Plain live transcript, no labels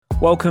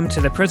Welcome to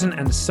the Present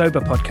and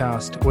Sober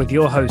podcast with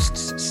your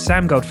hosts,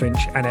 Sam Goldfinch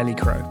and Ellie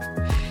Crow.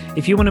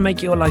 If you want to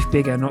make your life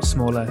bigger, not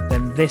smaller,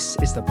 then this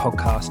is the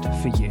podcast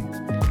for you.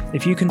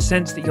 If you can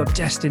sense that you're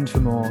destined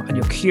for more and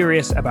you're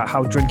curious about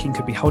how drinking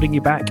could be holding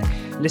you back,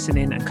 listen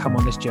in and come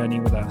on this journey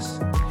with us.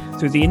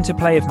 Through the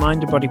interplay of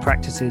mind and body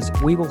practices,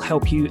 we will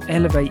help you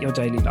elevate your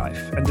daily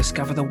life and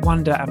discover the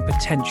wonder and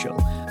potential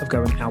of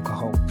going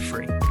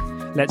alcohol-free.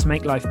 Let's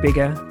make life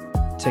bigger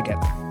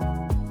together.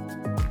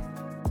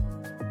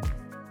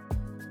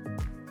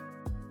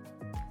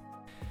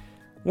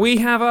 We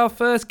have our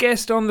first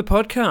guest on the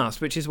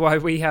podcast, which is why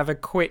we have a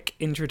quick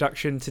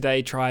introduction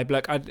today, Tribe.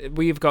 Look,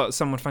 we've got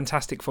someone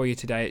fantastic for you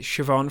today. It's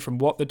Siobhan from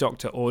What the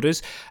Doctor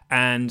Orders,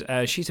 and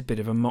she's a bit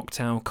of a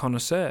mocktail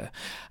connoisseur.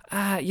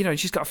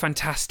 She's got a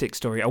fantastic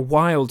story, a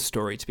wild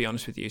story, to be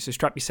honest with you. So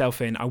strap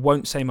yourself in. I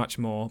won't say much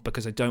more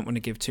because I don't want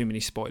to give too many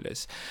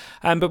spoilers.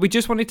 But we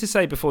just wanted to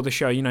say before the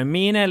show,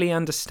 me and Ellie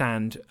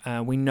understand,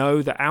 we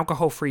know that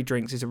alcohol-free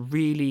drinks is a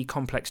really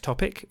complex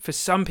topic. For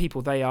some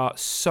people, they are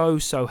so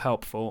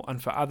helpful, and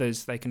for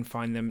others, they can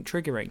find them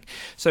triggering.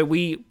 So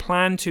we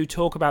plan to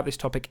talk about this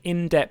topic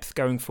in depth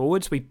going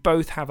forwards. We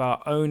both have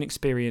our own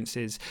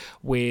experiences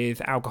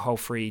with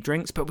alcohol-free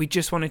drinks, but we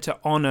just wanted to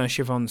honour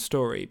Siobhan's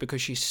story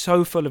because she's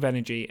so full of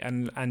energy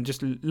and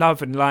just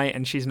love and light,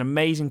 and she's an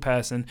amazing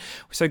person.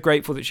 We're so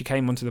grateful that she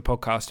came onto the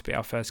podcast to be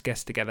our first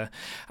guest together,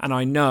 and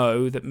I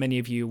know that many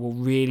of you will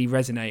really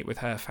resonate with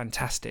her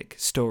fantastic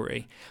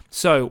story.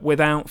 So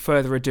without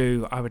further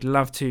ado, I would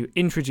love to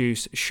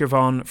introduce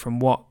Siobhan from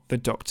What the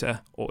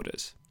Doctor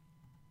Orders.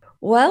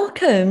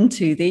 Welcome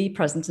to the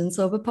Present and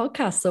Sober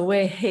podcast. So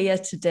we're here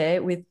today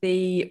with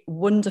the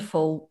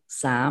wonderful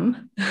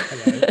Sam.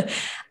 Hello.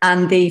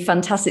 And the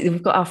fantastic,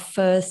 we've got our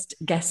first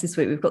guest this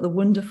week. We've got the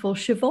wonderful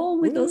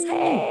Siobhan with us.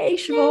 Hey,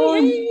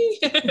 Siobhan.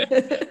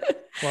 Hey.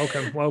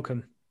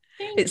 Welcome.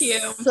 Thank you.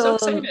 I'm so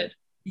excited.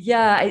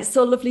 Yeah, it's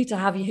so lovely to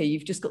have you here.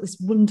 You've just got this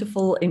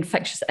wonderful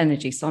infectious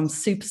energy. So I'm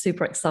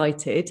super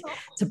excited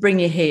to bring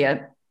you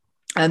here.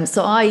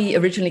 So I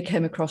originally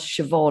came across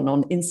Siobhan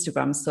on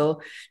Instagram. So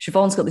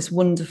Siobhan's got this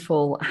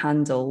wonderful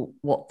handle,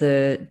 What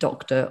the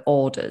Doctor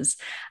Orders,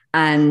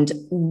 and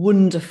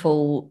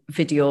wonderful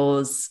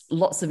videos,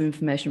 lots of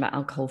information about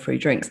alcohol-free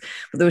drinks.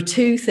 But there were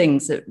two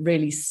things that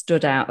really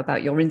stood out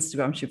about your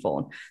Instagram,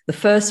 Siobhan. The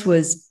first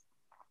was,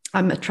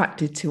 I'm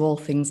attracted to all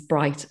things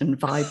bright and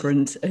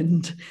vibrant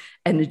and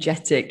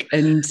energetic,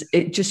 and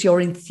it just,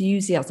 your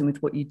enthusiasm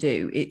with what you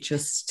do, it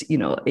just,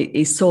 it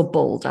is so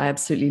bold. I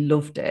absolutely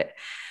loved it.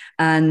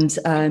 And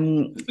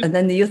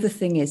then the other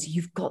thing is,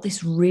 you've got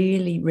this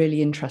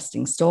really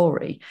interesting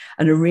story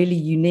and a really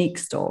unique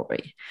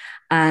story.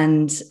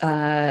 And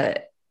to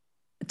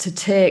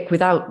take,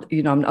 without,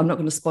 I'm not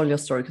going to spoil your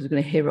story because we're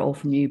going to hear it all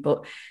from you,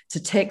 but to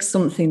take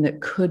something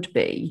that could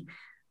be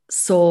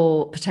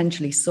so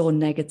potentially so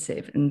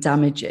negative and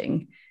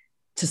damaging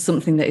to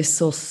something that is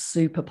so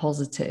super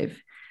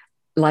positive,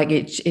 like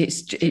it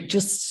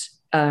just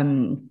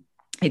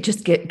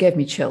gave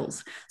me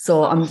chills.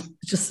 So I'm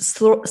just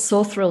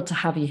so thrilled to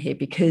have you here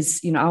because,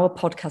 our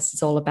podcast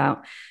is all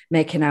about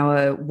making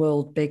our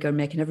world bigger,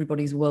 making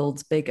everybody's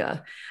worlds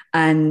bigger.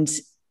 And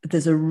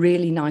there's a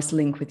really nice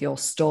link with your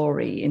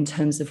story in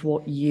terms of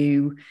what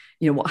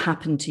what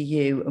happened to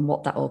you and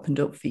what that opened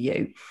up for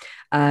you.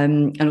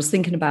 And I was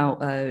thinking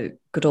about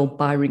good old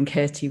Byron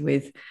Katie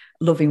with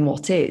Loving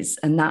What Is,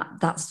 and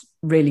that's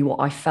really what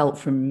I felt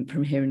from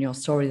hearing your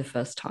story the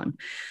first time.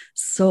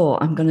 So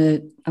I'm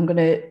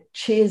gonna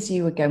cheers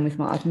you again with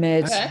what I've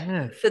made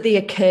for the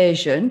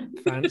occasion.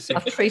 Fancy.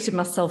 I've treated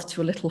myself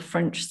to a little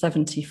French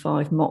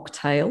 75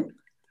 mocktail.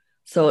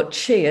 So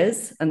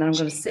cheers, and then I'm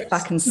going to sit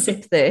back and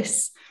sip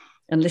this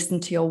and listen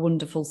to your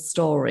wonderful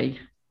story.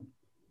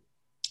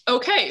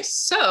 Okay,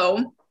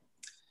 so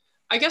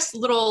I guess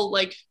little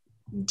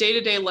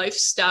day-to-day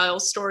lifestyle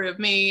story of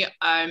me.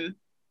 I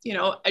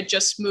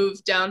just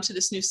moved down to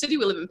this new city.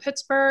 We live in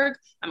Pittsburgh.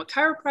 I'm a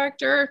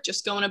chiropractor,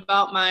 just going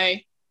about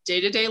my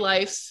day-to-day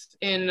life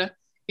in,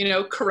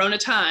 Corona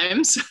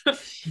times.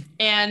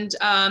 And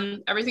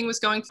everything was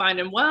going fine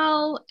and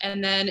well.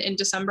 And then in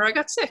December, I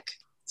got sick.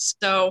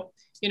 So,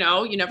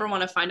 you never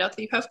want to find out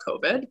that you have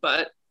COVID,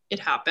 but it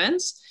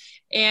happens.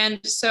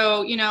 And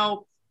so,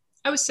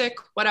 I was sick,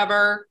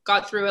 whatever,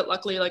 got through it.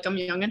 Luckily, I'm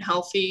young and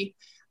healthy.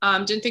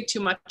 Didn't think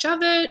too much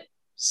of it.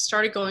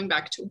 Started going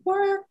back to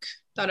work.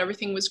 Thought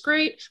everything was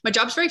great. My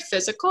job's very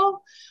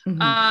physical.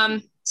 Mm-hmm.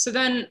 So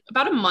then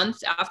about a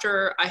month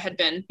after I had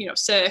been,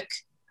 sick,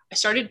 I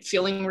started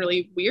feeling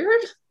really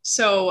weird.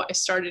 So I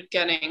started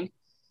getting,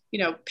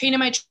 pain in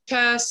my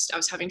chest. I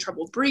was having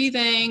trouble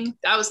breathing.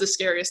 That was the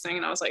scariest thing.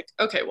 And I was like,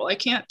 okay, well, I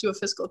can't do a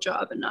physical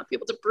job and not be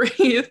able to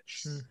breathe.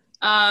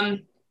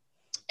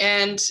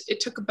 And it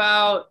took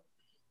about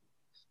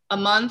a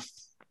month,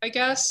 I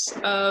guess,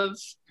 of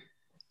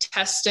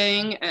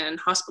testing and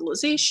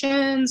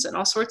hospitalizations and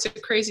all sorts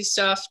of crazy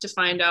stuff to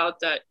find out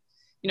that,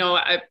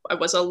 I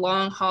was a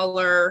long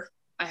hauler.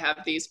 I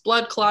have these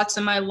blood clots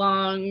in my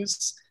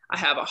lungs. I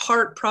have a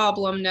heart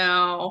problem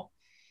now.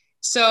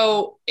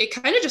 So it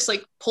kind of just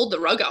like pulled the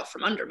rug out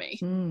from under me.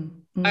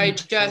 I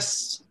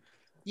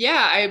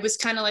was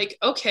kind of like,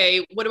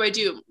 okay, what do I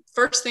do?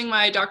 First thing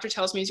my doctor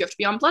tells me is you have to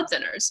be on blood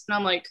thinners. And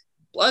I'm like,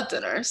 blood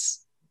thinners?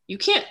 You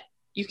can't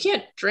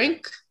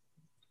drink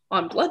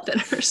on blood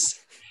thinners.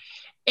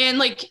 And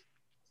like,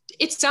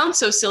 it sounds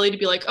so silly to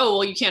be like, oh,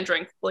 well, you can't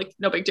drink, like,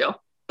 no big deal.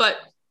 But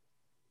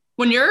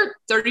when you're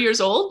 30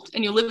 years old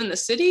and you live in the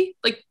city,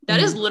 like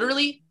that is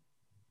literally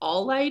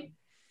all I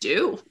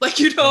do. Like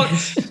you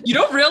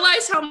don't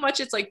realize how much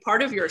it's like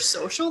part of your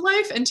social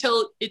life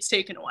until it's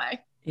taken away.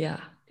 Yeah.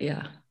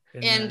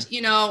 And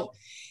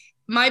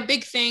my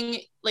big thing,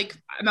 like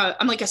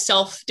I'm like a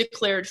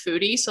self-declared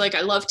foodie. So like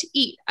I love to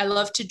eat, I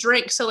love to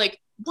drink. So like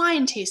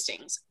wine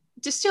tastings,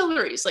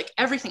 distilleries, like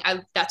everything.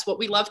 That's what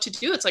we love to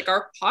do. It's like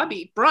our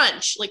hobby,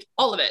 brunch, like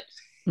all of it.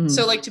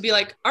 So like to be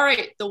like, all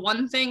right, the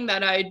one thing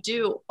that I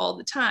do all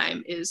the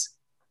time is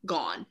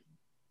gone.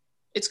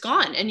 It's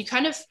gone. And you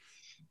kind of,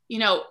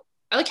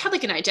 I like had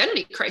like an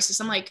identity crisis.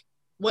 I'm like,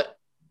 what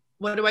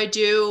do I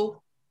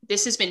do?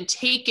 This has been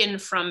taken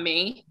from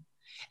me.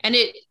 And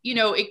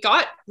it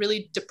got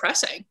really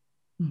depressing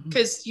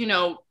because, you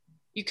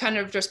kind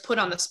of just put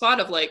on the spot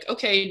of like,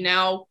 okay,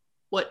 now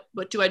what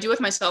do I do with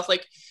myself?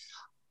 Like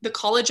the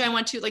college I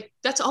went to, like,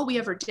 that's all we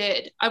ever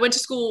did. I went to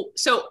school.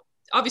 So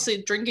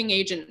obviously drinking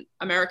age in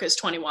America is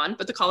 21,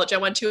 but the college I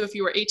went to, if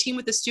you were 18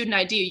 with a student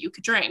ID, you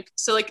could drink.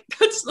 So like,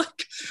 that's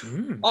like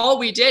all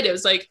we did. It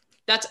was like,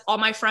 that's all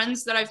my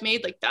friends that I've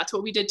made. Like, that's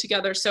what we did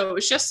together. So it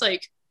was just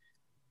like,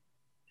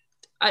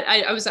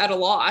 I was at a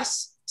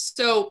loss.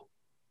 So,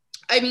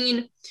 I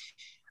mean,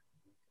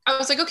 I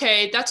was like,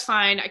 okay, that's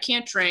fine. I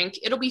can't drink.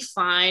 It'll be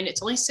fine.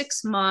 It's only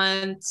 6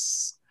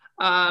 months.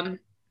 It'll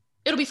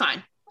be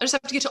fine. I just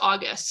have to get to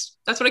August.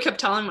 That's what I kept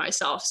telling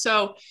myself.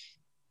 So,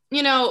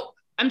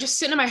 I'm just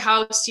sitting in my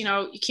house, you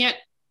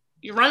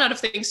run out of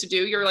things to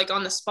do. You're like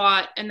on the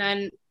spot. And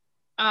then,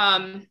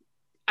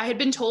 I had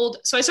been told,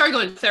 so I started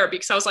going to therapy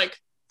because I was like,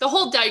 the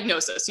whole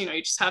diagnosis, you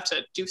just have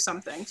to do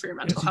something for your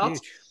mental health.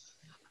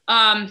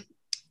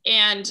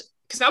 And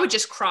because I would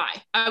just cry.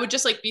 I would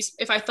just like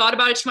if I thought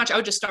about it too much, I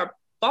would just start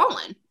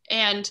bawling.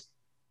 And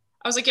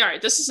I was like, all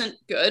right, this isn't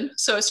good.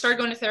 So I started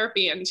going to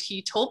therapy and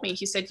he told me,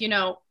 he said,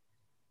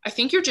 I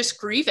think you're just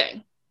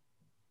grieving.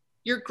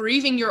 You're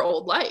grieving your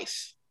old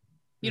life.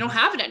 You don't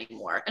have it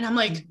anymore. And I'm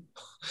like,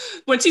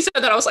 once he said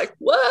that, I was like,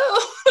 whoa,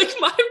 like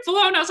mind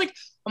blown. I was like,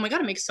 oh my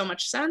God, it makes so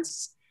much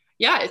sense.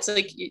 Yeah, it's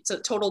like, it's a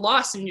total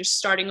loss and you're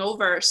starting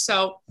over.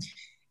 So,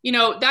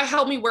 that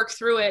helped me work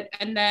through it.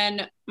 And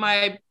then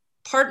my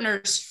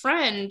partner's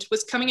friend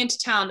was coming into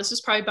town. This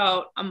was probably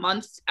about a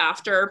month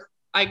after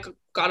I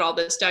got all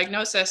this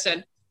diagnosis.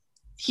 And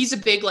he's a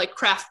big like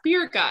craft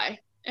beer guy.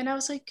 And I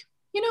was like,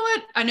 you know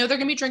what? I know they're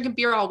going to be drinking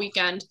beer all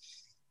weekend.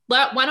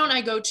 Why don't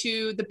I go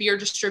to the beer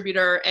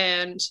distributor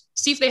and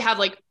see if they have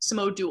like some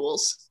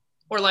O'Douls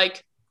or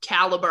like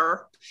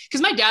Caliber?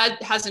 Because my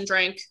dad hasn't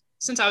drank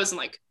since I was in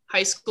like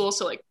high school.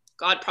 So like,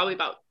 God, probably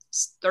about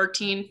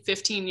 13,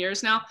 15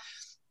 years now.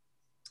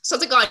 So I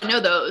was like, oh, I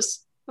know those.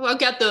 Well, I'll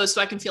get those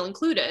so I can feel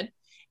included.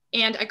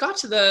 And I got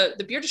to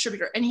the beer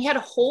distributor and he had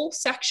a whole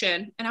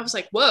section and I was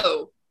like,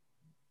 whoa,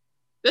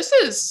 this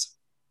is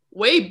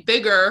way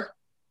bigger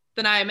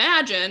than I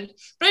imagined.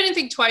 But I didn't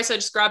think twice. I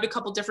just grabbed a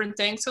couple different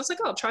things. So I was like,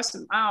 oh, I'll try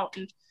some out.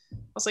 And I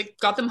was like,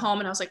 got them home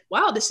and I was like,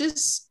 wow, this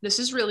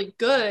is really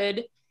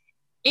good.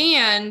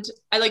 And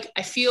I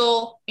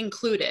feel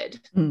included,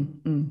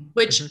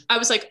 which I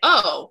was like,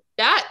 oh,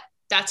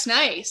 that's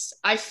nice.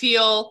 I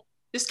feel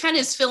this kind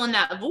of is filling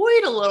that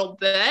void a little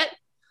bit.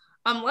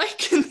 I'm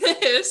liking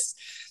this.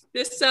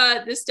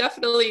 This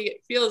definitely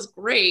feels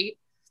great.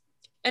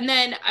 And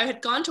then I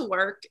had gone to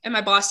work and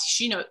my boss,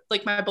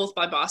 both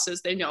my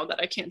bosses, they know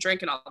that I can't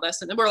drink and all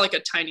this. And then we're like a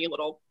tiny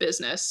little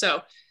business.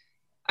 So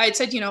I had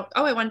said,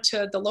 I went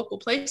to the local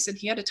place and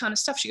he had a ton of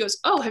stuff. She goes,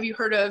 oh, have you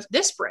heard of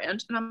this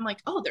brand? And I'm like,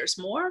 oh, there's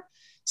more.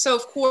 So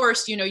of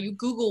course, you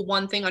Google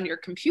one thing on your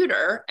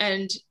computer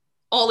and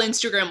all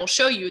Instagram will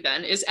show you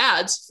then is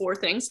ads for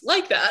things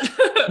like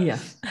that. Yeah.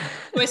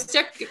 So I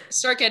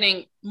start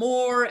getting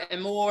more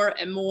and more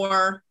and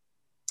more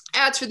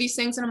ads for these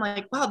things. And I'm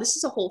like, wow, this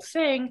is a whole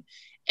thing.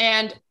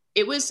 And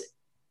it was,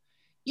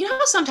 how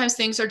sometimes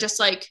things are just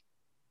like,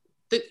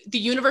 the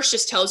universe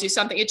just tells you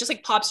something. It just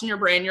like pops in your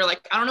brain. You're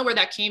like, I don't know where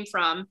that came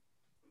from,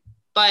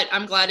 but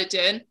I'm glad it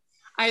did.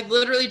 I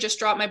literally just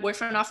dropped my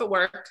boyfriend off at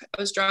work.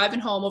 I was driving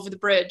home over the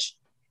bridge.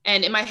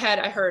 And in my head,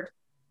 I heard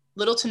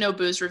little to no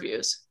booze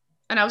reviews.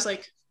 And I was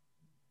like,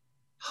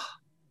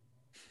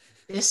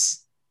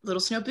 this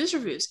little to no booze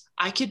reviews.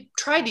 I could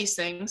try these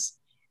things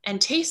and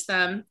taste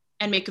them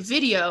and make a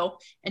video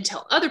and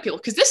tell other people.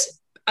 Because this,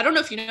 I don't know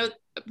if you know,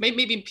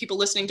 maybe people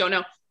listening don't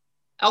know,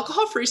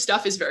 alcohol-free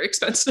stuff is very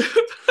expensive.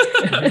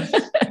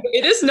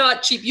 It is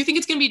not cheap. You think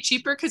it's going to be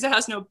cheaper because it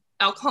has no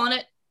alcohol in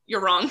it?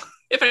 You're wrong.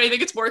 If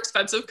anything, it's more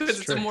expensive because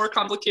it's a more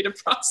complicated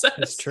process.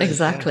 That's true.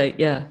 Exactly.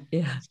 Yeah.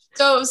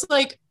 So I was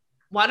like,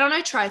 why don't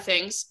I try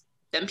things?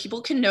 Then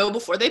people can know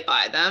before they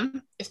buy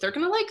them if they're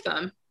going to like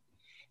them.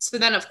 So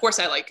then, of course,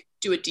 I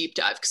do a deep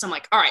dive because I'm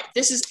like, all right,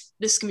 this is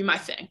going to be my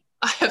thing.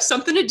 I have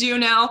something to do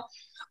now.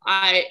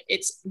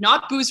 It's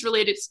not booze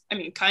related. I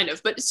mean, kind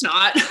of, but it's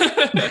not.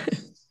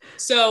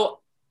 So,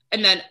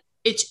 and then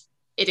it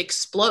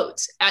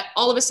explodes at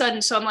all of a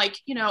sudden. So I'm like,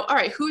 all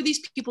right, who are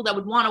these people that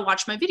would want to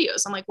watch my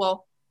videos? I'm like,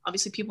 well,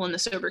 obviously people in the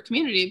sober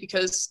community,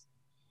 because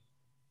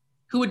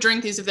who would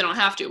drink these if they don't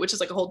have to, which is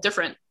like a whole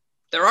different,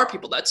 there are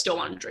people that still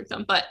want to drink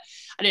them, but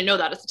I didn't know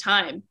that at the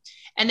time.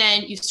 And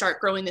then you start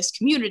growing this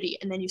community,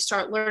 and then you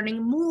start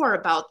learning more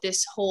about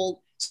this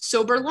whole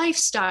sober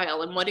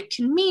lifestyle and what it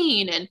can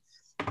mean. And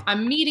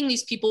I'm meeting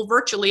these people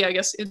virtually, I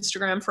guess,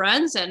 Instagram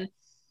friends. And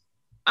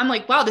I'm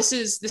like, wow, this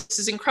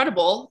is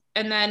incredible.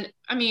 And then,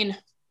 I mean,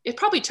 it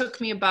probably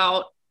took me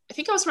about, I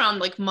think I was around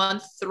like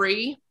month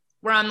 3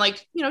 where I'm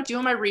like,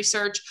 doing my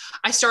research.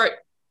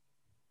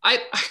 I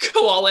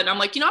go all in. I'm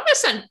like, I'm going to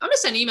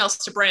send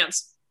emails to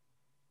brands.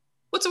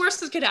 What's the worst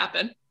that could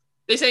happen?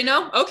 They say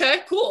no. Okay,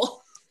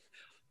 cool.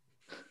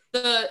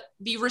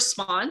 The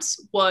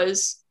response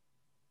was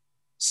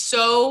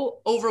so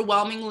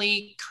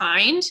overwhelmingly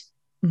kind,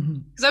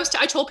 because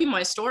I told people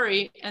my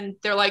story, and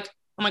they're like,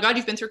 oh my God,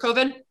 you've been through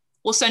COVID?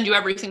 We'll send you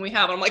everything we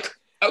have. And I'm like,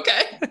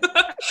 okay,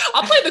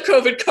 I'll play the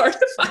COVID card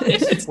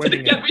if it's going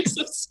to get me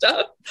some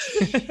stuff.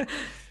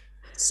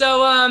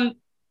 So,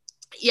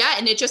 yeah.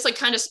 And it just like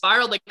kind of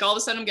spiraled. Like all of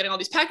a sudden I'm getting all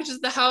these packages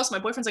at the house. My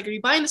boyfriend's like, are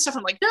you buying this stuff?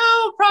 I'm like,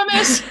 no,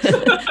 promise.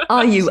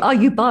 Are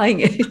you buying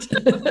it?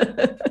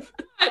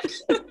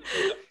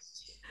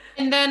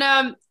 And then,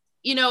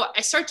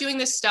 I start doing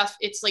this stuff.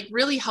 It's like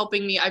really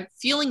helping me. I'm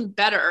feeling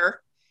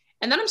better.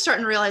 And then I'm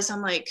starting to realize,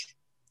 I'm like,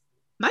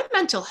 my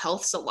mental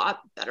health's a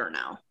lot better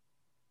now.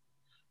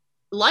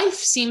 Life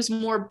seems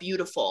more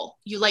beautiful.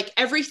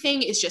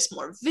 Everything is just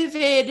more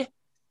vivid.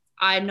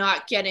 I'm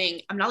not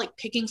like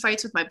picking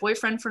fights with my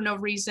boyfriend for no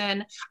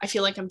reason. I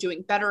feel like I'm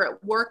doing better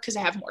at work because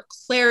I have more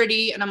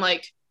clarity. And I'm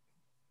like,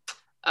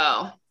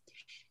 oh,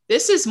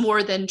 this is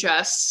more than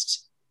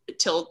just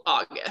till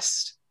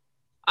August.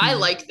 I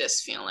like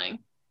this feeling.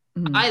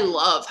 I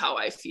love how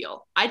I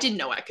feel. I didn't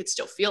know I could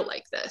still feel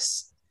like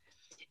this.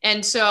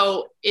 And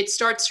so it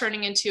starts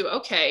turning into,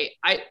 okay,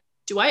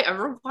 do I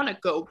ever want to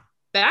go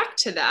back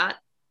to that?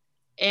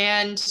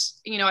 And,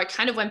 I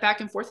kind of went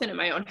back and forth in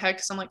my own head,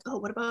 because I'm like, oh,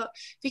 what about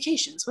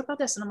vacations? What about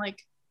this? And I'm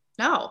like,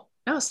 no,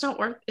 it's not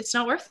worth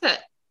it.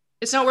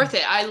 It's not worth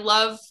it. I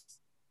love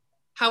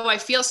how I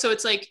feel. So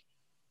it's like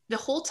the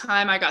whole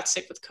time I got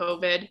sick with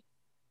COVID,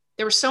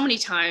 there were so many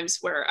times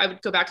where I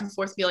would go back and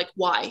forth and be like,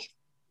 why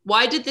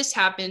did this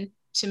happen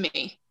to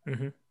me?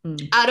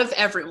 Out of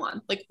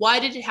everyone? Like,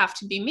 why did it have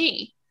to be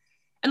me?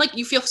 And like,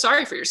 you feel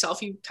sorry for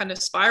yourself, you kind of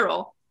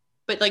spiral.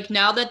 But like,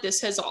 now that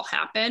this has all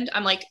happened,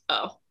 I'm like,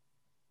 oh,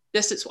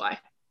 this is why.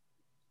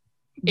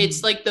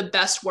 It's like the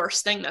best,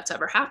 worst thing that's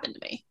ever happened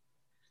to me.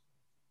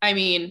 I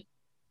mean,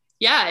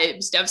 yeah, it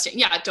was devastating.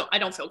 Yeah, I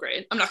don't feel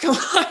great. I'm not gonna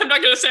lie. I'm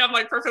not gonna say I'm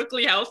like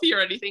perfectly healthy or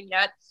anything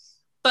yet.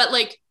 But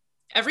like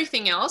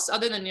everything else,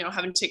 other than,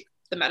 having to take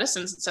the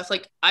medicines and stuff,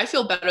 like I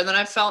feel better than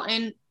I've felt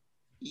in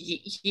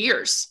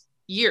years.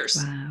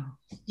 Wow.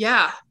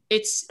 Yeah,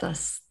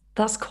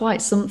 that's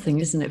quite something,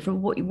 isn't it?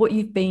 From what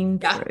you've been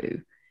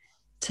through,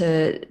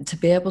 to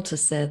be able to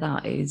say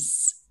that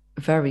is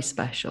very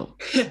special.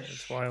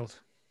 It's wild.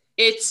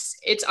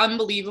 It's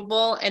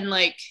unbelievable. And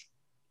like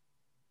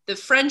the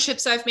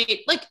friendships I've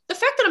made, like the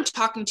fact that I'm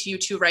talking to you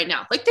two right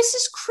now, like this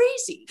is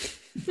crazy.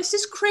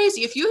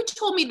 If you had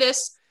told me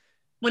this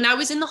when I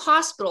was in the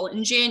hospital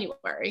in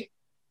January,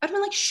 I'd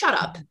been like, shut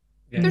up.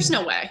 Yeah. There's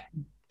no way.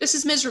 This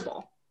is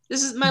miserable.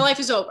 My life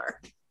is over.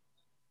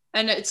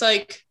 And it's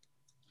like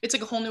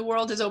a whole new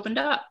world has opened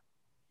up,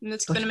 and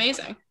it's been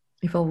amazing.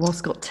 You've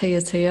almost got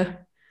tears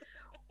here.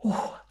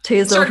 Oh,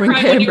 tears over in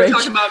Cambridge. When you were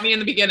talking about me in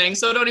the beginning,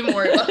 so don't even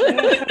worry about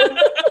it.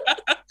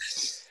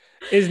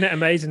 Isn't it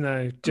amazing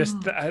though?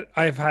 Just that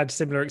I've had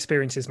similar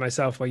experiences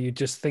myself, where you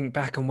just think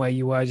back on where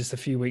you were just a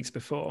few weeks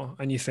before,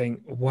 and you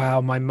think, wow,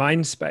 my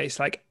mind space,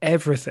 like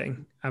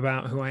everything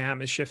about who I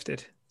am has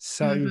shifted.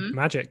 So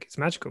magic. It's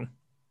magical.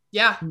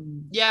 Yeah.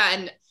 Yeah.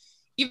 And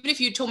even if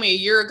you told me a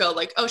year ago,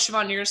 like, oh,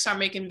 Siobhan, you're going to start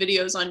making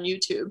videos on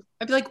YouTube,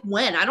 I'd be like,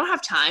 when? I don't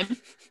have time.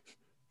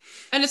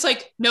 And it's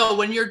like, no,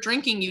 when you're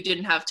drinking, you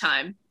didn't have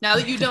time. Now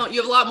that you don't,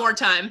 you have a lot more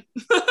time.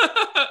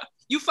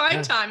 You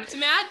find time.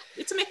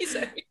 It's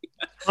amazing.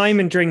 Time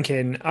and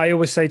drinking. I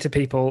always say to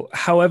people,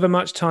 however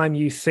much time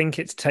you think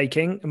it's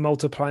taking,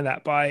 multiply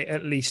that by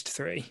at least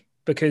 3.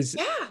 Because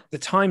the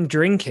time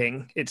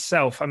drinking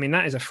itself, I mean,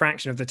 that is a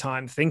fraction of the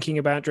time. Thinking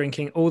about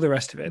drinking, all the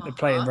rest of it, the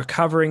play and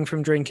recovering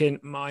from drinking,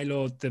 my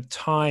Lord, the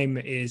time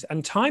is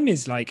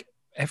like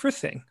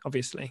everything,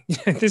 obviously.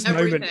 This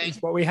moment is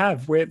what we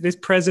have. This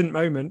present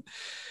moment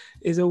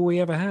is all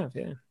we ever have.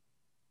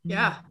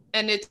 Yeah.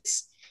 And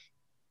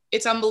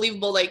it's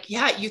unbelievable. Like,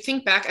 yeah, I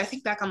think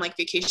back on like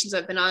vacations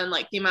I've been on,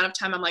 like the amount of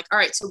time I'm like, all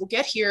right, so we'll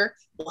get here,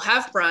 we'll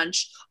have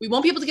brunch. We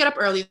won't be able to get up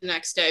early the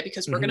next day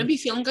because we're going to be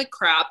feeling like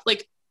crap.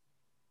 Like,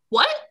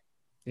 what?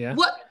 Yeah.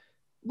 What?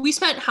 We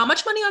spent how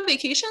much money on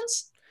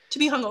vacations to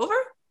be hungover?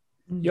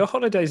 Your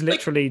holidays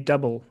literally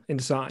double in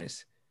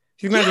size.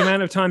 If you think about the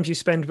amount of times you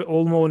spend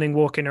all morning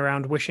walking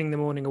around, wishing the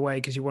morning away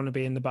because you want to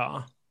be in the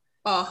bar,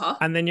 Uh-huh.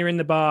 And then you're in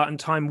the bar and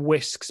time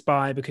whisks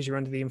by because you're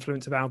under the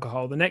influence of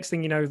alcohol. The next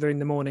thing you know, they're in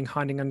the morning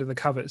hiding under the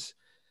covers.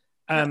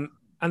 And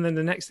then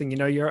the next thing you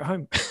know, you're at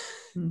home.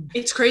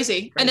 It's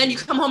crazy. And then you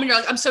come home and you're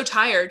like, I'm so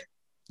tired.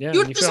 Yeah, You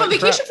were just on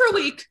vacation for a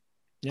week.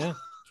 Yeah.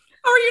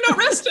 How are you not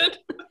rested?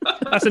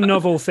 That's a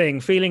novel thing.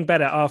 Feeling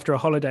better after a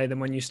holiday than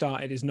when you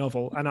started is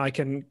novel. And I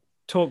can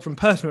talk from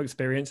personal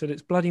experience that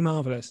it's bloody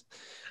marvelous.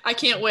 I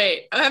can't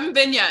wait. I haven't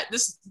been yet.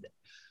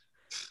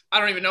 I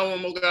don't even know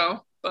when we'll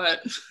go,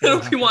 but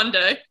it'll be one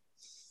day.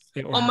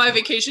 All my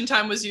vacation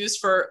time was used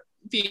for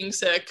being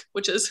sick,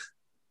 which is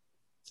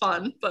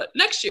fun, but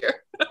next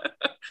year.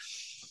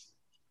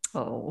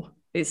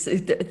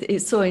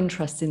 It's so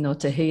interesting though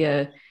to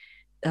hear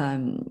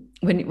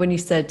when you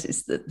said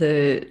it's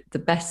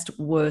the best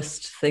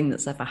worst thing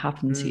that's ever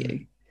happened to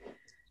you.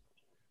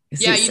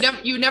 Yeah,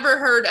 you never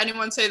heard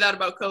anyone say that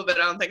about COVID. I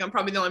don't think. I'm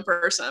probably the only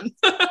person.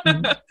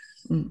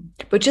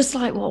 But just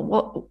like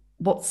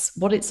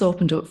what it's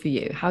opened up for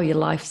you, how your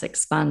life's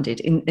expanded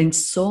in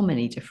so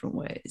many different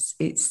ways.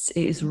 It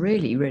is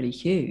really, really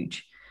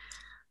huge.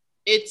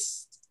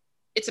 It's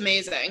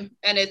amazing,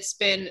 and it's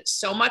been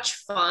so much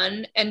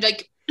fun. And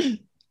like,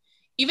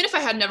 even if I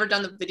had never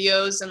done the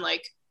videos and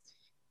like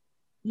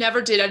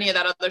never did any of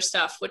that other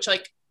stuff, which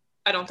like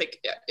I don't think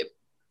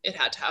it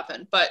had to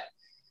happen, but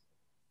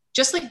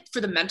just like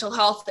for the mental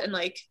health and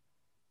like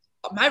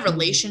my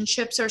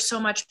relationships are so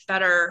much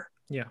better.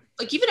 Yeah.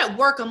 Like even at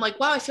work, I'm like,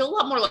 wow, I feel a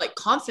lot more like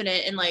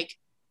confident and like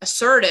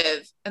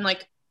assertive, and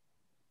like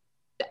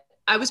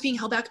I was being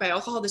held back by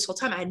alcohol this whole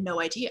time. I had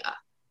no idea.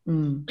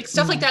 Like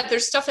stuff like that.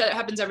 There's stuff that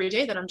happens every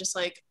day that I'm just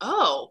like,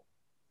 oh,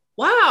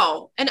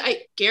 wow. And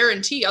I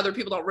guarantee other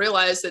people don't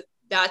realize that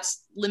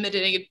that's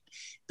limiting,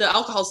 the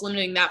alcohol's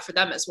limiting that for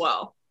them as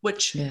well,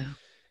 which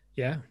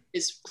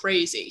is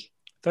crazy.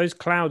 Those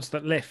clouds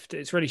that lift,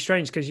 it's really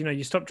strange because, you know,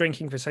 you stop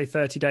drinking for say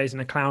 30 days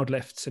and a cloud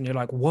lifts and you're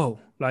like, whoa,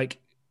 like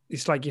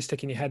it's like you're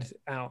sticking your head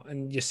out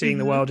and you're seeing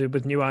the world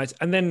with new eyes.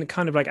 And then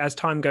kind of like as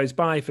time goes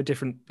by for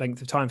different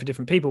lengths of time for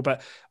different people,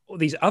 but all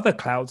these other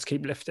clouds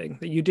keep lifting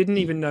that you didn't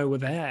even know were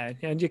there.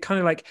 And you're kind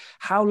of like,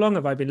 how long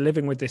have I been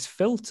living with this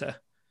filter?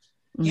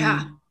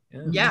 Yeah.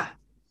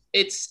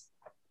 It's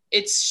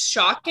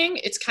shocking.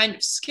 It's kind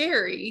of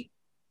scary,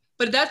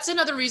 but that's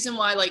another reason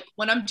why, like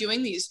when I'm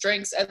doing these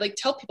drinks, I like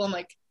tell people, I'm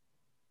like,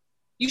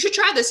 you should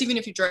try this even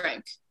if you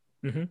drink,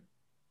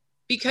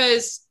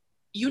 because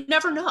you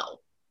never know.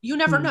 You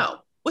never know.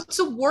 What's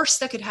the worst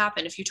that could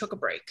happen if you took a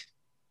break?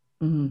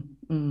 I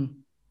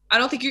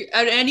don't think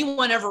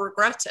anyone ever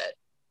regrets it.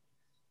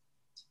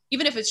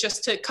 Even if it's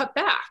just to cut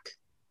back.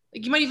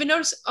 Like you might even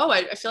notice, oh,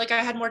 I feel like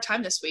I had more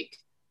time this week.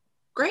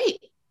 Great.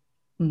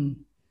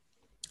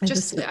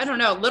 Just, I don't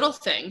know, little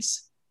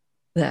things.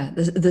 Yeah,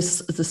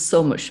 there's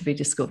so much to be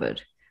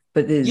discovered,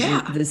 but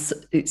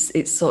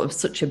it's sort of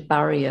such a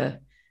barrier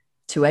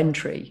to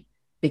entry,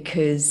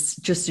 because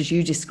just as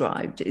you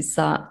described, it's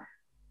that,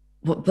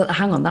 but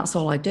hang on, that's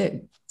all I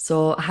do.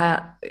 So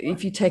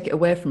if you take it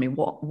away from me,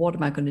 what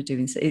am I going to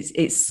do?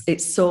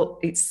 It's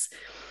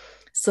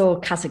so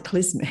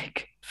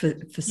cataclysmic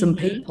for some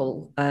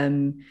people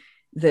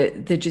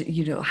that they just,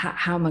 you know,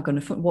 how am I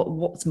going to,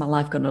 what's my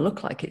life going to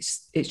look like?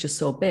 It's just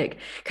so big.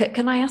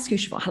 Can I ask you,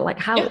 Siobhan, like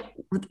how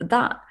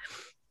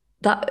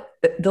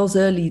those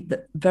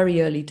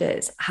very early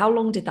days, how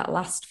long did that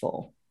last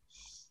for?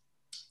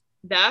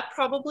 That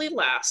probably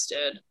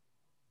lasted,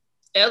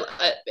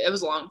 it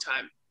was a long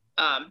time.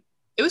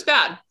 It was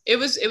bad. It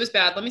was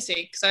bad. Let me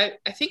see. Cause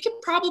I think it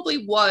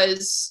probably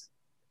was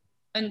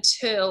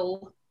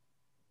until,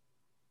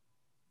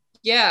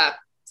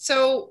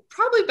 so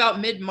probably about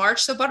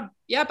mid-March. So about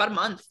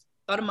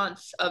a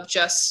month of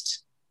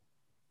just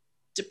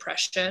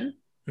depression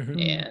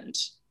and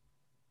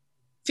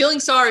feeling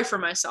sorry for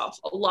myself,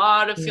 a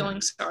lot of feeling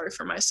sorry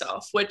for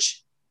myself,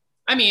 which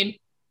I mean,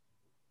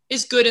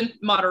 is good in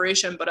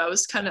moderation, but I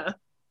was kind of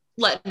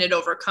letting it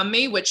overcome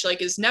me, which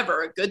like is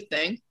never a good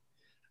thing.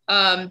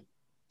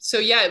 So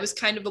yeah, it was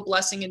kind of a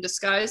blessing in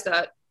disguise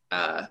that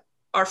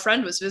our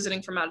friend was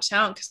visiting from out of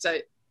town, because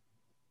I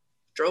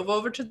drove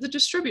over to the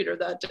distributor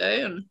that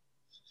day and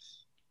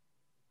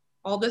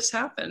all this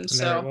happened. And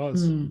so it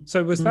was.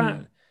 So was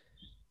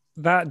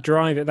that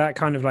drive, that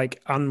kind of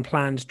like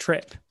unplanned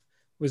trip,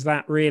 was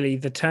that really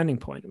the turning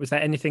point? Was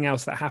there anything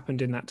else that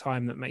happened in that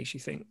time that makes you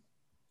think?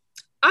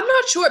 I'm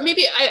not sure.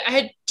 Maybe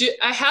I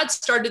had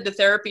started the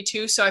therapy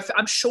too, so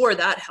I'm sure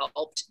that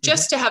helped.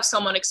 Just to have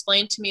someone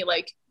explain to me,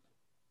 like,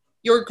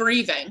 you're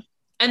grieving,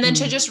 and then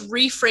to just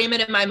reframe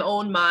it in my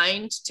own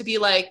mind to be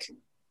like,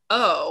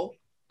 oh,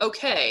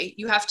 okay,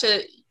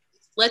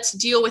 let's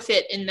deal with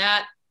it in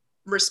that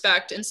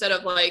respect, instead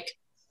of like,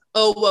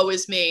 oh, woe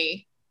is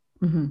me.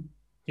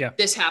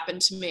 This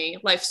happened to me.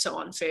 Life's so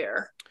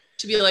unfair.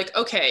 To be like,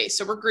 okay,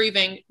 so we're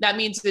grieving. That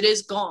means it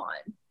is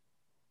gone.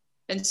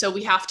 And so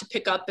we have to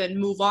pick up and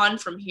move on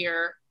from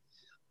here.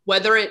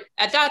 At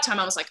that time,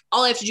 I was like,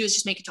 all I have to do is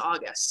just make it to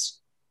August.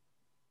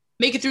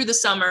 Make it through the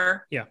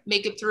summer. Yeah.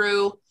 Make it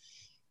through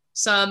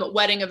some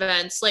wedding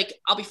events. Like,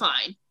 I'll be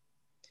fine.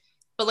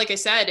 but like I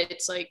said,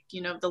 it's like,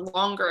 you know, the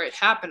longer it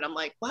happened, I'm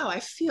like, wow, I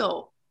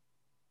feel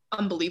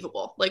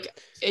unbelievable. Like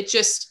it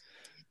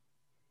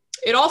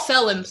all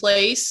fell in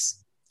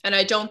place. And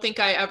I don't think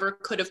I ever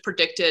could have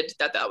predicted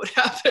that would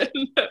happen.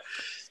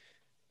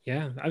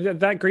 Yeah,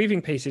 that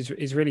grieving piece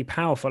is really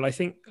powerful. I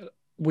think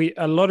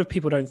a lot of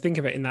people don't think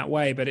of it in that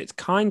way, but it's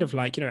kind of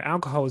like, you know,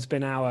 alcohol has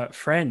been our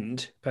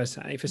friend per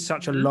se for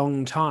such a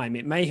long time.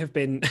 It may have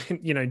been,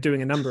 you know,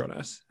 doing a number on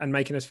us and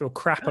making us feel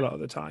crap a lot of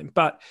the time,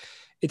 but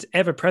it's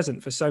ever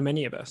present for so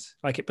many of us.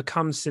 Like it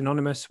becomes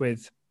synonymous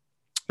with,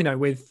 you know,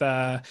 with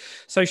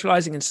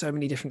socializing and so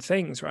many different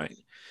things, right?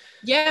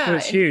 Yeah. So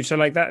it's huge. So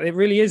like that, it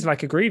really is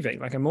like a grieving,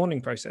 like a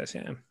mourning process.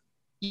 Yeah.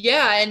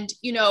 Yeah. And,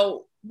 you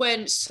know,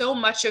 when so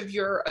much of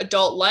your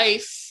adult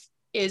life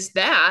is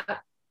that,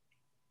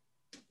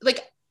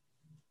 like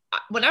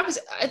when I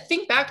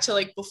think back to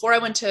like before I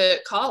went to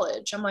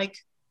college, I'm like,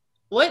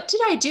 what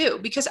did I do?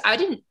 Because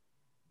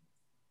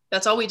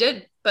that's all we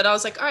did. But I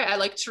was like, all right, I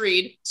like to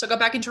read. So I got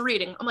back into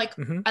reading. I'm like,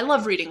 I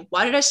love reading.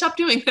 Why did I stop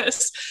doing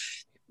this?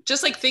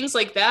 Just like things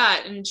like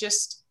that. And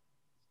just,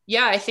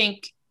 yeah, I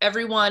think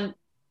every time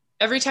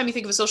you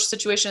think of a social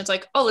situation, it's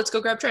like, oh, let's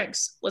go grab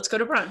drinks. Let's go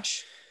to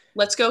brunch.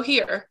 Let's go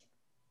here.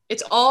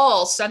 It's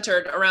all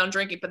centered around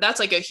drinking, but that's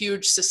like a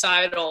huge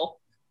societal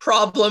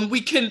problem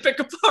we can pick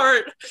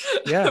apart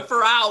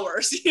for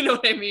hours. You know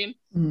what I mean?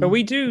 But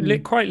we do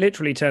quite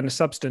literally turn a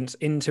substance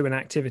into an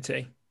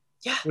activity.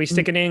 Yeah. We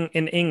stick an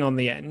ing on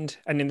the end.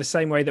 And in the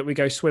same way that we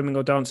go swimming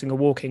or dancing or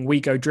walking, we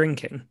go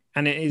drinking.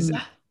 And it is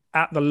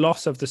at the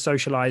loss of the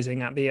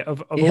socializing,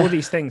 of all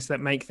these things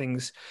that make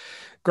things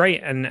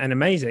great and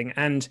amazing.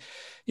 And,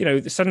 you know,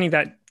 suddenly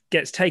that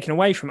gets taken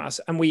away from us.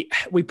 And we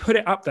put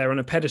it up there on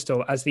a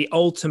pedestal as the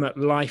ultimate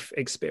life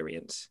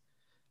experience.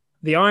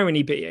 The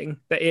irony being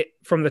that it,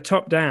 from the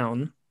top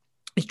down,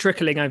 is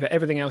trickling over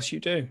everything else you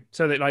do.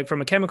 So that like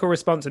from a chemical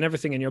response and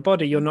everything in your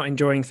body, you're not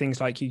enjoying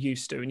things like you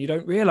used to. And you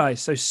don't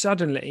realize. So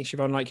suddenly,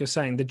 Siobhan, like you're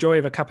saying, the joy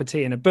of a cup of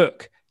tea in a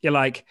book, you're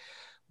like,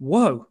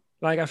 whoa,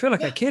 like I feel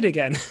like a kid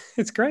again.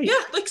 It's great.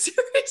 Yeah, like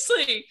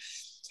seriously.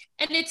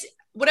 And it's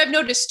what I've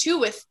noticed too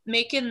with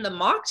making the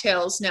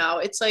mocktails now.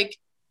 It's like,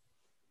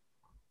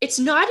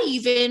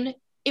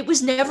 it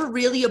was never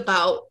really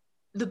about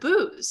the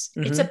booze.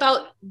 It's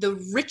about the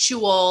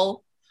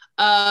ritual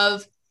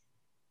of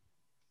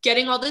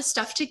getting all this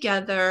stuff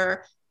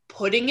together,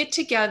 putting it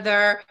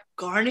together,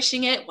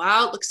 garnishing it.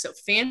 Wow, it looks so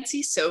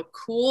fancy, so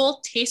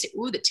cool. Taste it.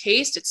 Ooh, the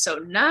taste, it's so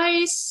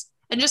nice.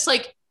 And just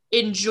like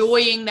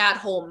enjoying that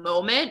whole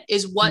moment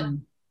is what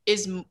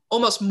is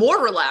almost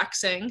more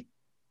relaxing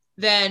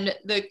than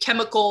the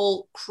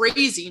chemical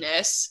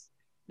craziness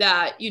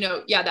that, you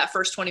know, that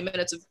first 20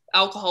 minutes of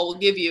alcohol will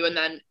give you. And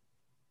then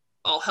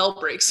all hell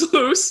breaks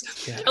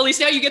loose. Yeah. At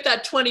least now you get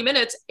that 20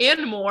 minutes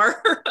and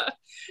more.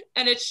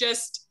 And it's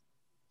just,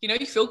 you know,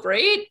 you feel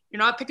great. You're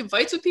not picking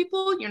fights with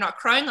people. You're not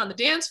crying on the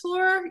dance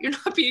floor. You're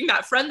not being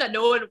that friend that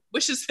no one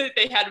wishes that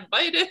they had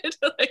invited.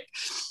 Like,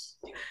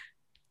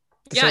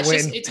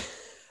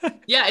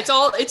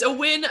 it's a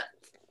win.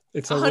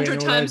 It's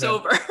 100 times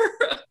over.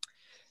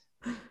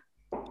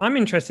 I'm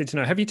interested to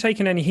know, have you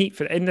taken any heat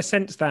for, in the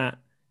sense that,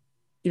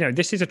 you know,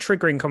 this is a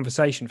triggering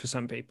conversation for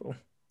some people.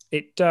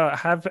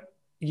 Have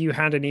you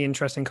had any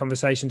interesting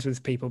conversations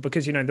with people?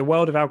 Because, you know, the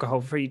world of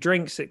alcohol-free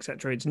drinks,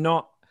 etc., it's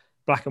not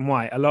black and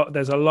white.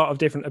 There's a lot of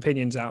different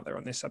opinions out there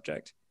on this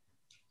subject.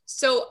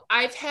 So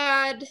I've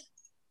had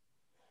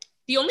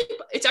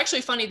it's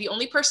actually funny. The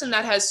only person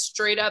that has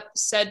straight up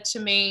said to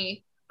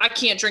me, I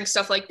can't drink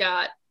stuff like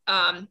that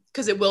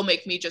because it will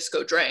make me just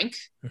go drink.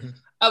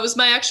 Was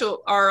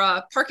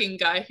our parking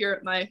guy here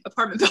at my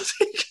apartment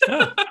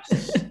building.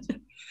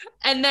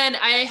 And then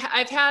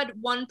I've had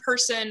one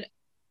person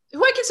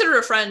who I consider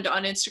a friend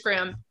on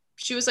Instagram.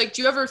 She was like,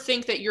 do you ever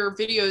think that your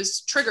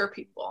videos trigger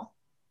people?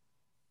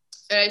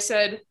 And I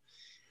said,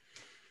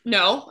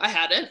 no, I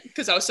hadn't,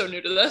 because I was so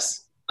new to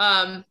this.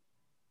 But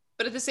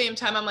at the same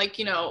time, I'm like,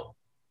 you know,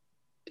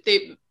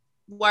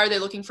 why are they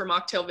looking for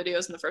mocktail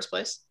videos in the first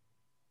place?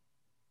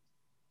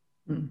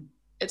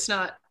 It's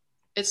not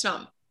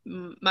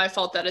my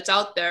fault that it's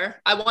out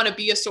there. I want to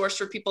be a source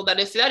for people that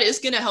if that is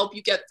going to help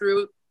you get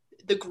through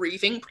the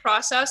grieving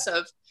process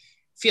of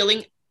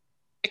feeling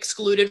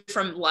excluded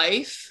from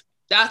life,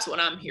 that's what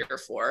I'm here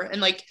for. And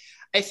like,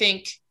 I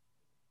think,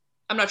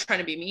 I'm not trying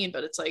to be mean,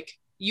 but it's like,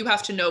 you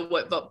have to know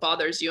what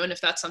bothers you. And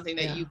if that's something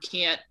that you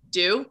can't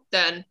do,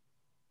 then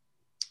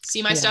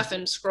see my stuff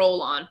and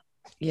scroll on.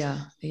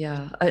 Yeah.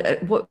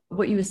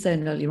 What you were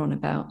saying earlier on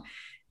about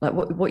like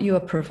what you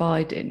are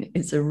providing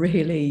is a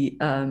really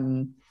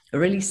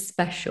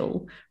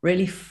special,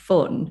 really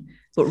fun,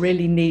 but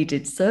really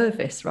needed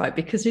service, right?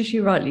 Because as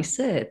you rightly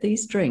said,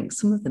 these drinks,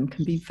 some of them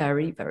can be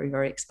very, very,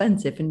 very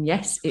expensive. And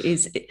yes,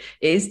 it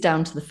is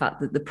down to the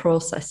fact that the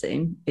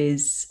processing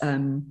is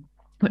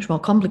much more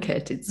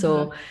complicated.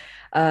 So,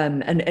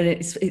 and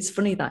it's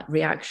funny, that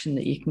reaction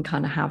that you can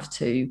kind of have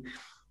to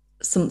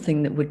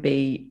something that would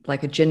be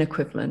like a gin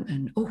equivalent,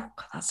 and oh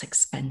God, that's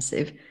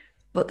expensive.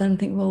 But then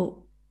think,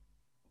 well,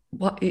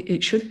 what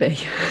it should be.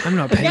 I'm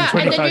not paying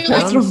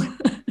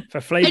 £25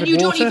 For flavored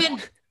and water.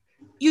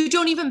 you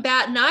don't even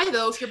bat an eye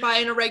though if you're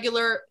buying a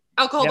regular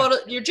alcohol bottle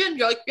in your gin.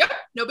 You're like, yeah,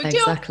 no big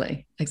deal.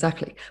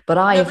 Exactly. But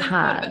I've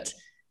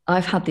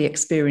had the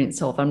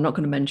experience of, I'm not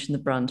going to mention the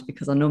brand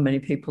because I know many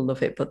people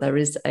love it, but there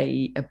is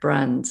a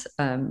brand,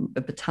 a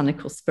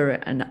botanical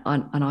spirit, and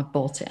I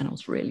bought it and I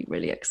was really,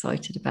 really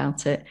excited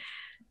about it.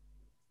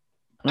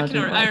 I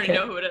already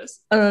know who it is.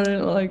 I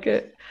don't like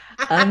it.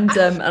 And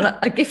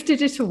I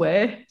gifted it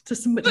away to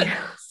somebody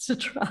else to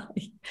try.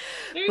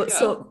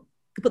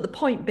 But the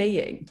point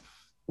being,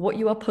 what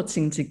you are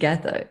putting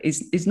together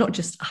is not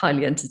just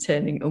highly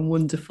entertaining and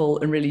wonderful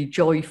and really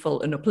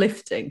joyful and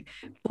uplifting,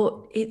 but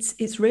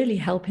it's really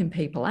helping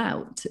people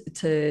out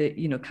to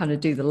you know, kind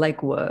of do the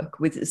legwork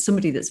with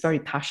somebody that's very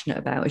passionate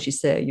about, as you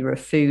say, you're a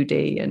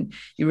foodie and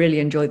you really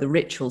enjoy the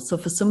rituals. So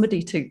for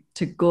somebody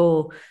to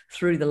go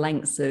through the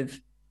lengths of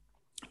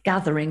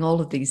gathering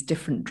all of these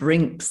different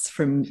drinks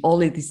from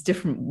all of these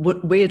different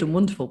weird and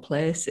wonderful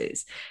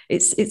places,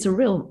 it's a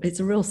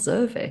real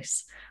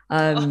service.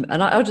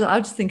 And I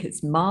just think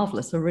it's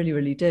marvelous. I really,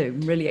 really do.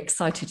 I'm really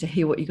excited to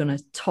hear what you're going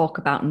to talk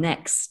about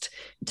next.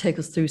 Take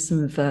us through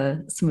some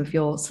of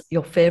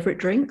your favorite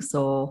drinks,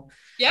 or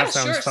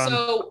sure.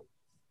 Fun.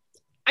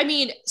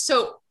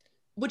 So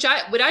what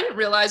I didn't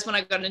realize when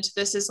I got into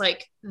this is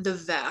like the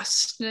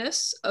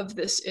vastness of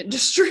this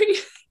industry.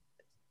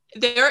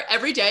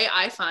 Every day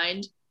I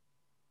find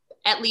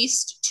at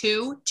least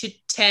 2 to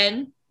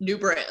 10 new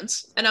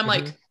brands, and I'm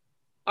like,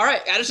 all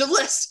right, add it to the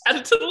list.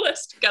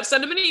 Got to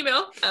send them an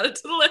email, add it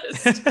to the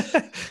list.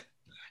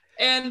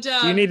 And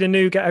do you need a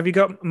new, have you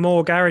got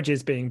more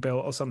garages being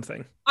built or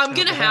something? I'm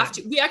going to have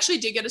to. We actually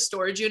did get a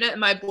storage unit,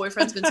 and my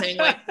boyfriend's been saying,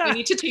 like, we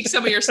need to take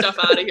some of your stuff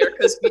out of here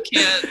because we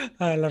can't.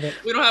 I love it.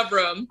 We don't have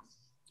room.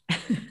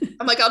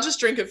 I'm like, I'll just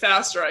drink it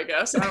faster, I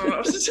guess. I don't know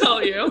what to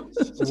tell you.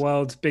 The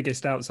world's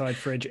biggest outside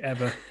fridge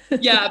ever.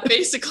 Yeah,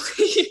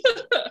 basically.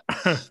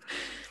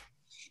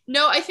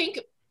 No, I think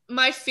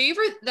my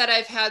favorite that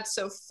I've had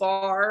so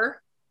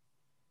far,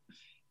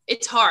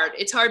 it's hard.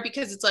 It's hard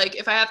because it's like,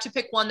 if I have to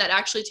pick one that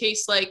actually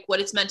tastes like what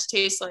it's meant to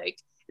taste like,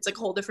 it's like a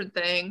whole different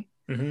thing.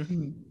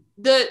 Mm-hmm.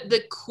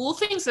 The cool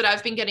things that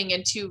I've been getting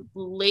into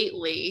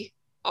lately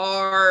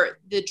are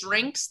the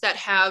drinks that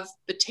have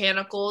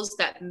botanicals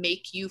that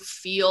make you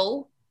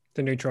feel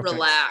the nootropics.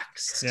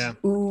 Relaxed. Yeah.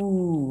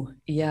 Ooh,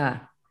 yeah.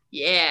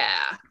 Yeah.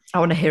 I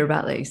want to hear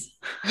about these.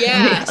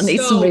 Yeah. I need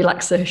some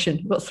relaxation.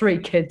 I've got 3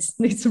 kids.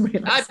 Need some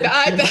relaxation.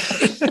 I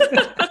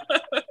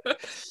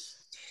bet.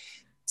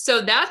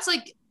 So that's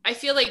like, I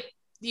feel like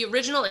the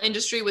original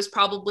industry was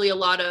probably a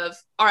lot of,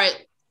 all right,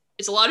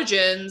 it's a lot of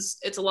gins,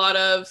 it's a lot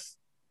of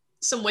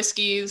some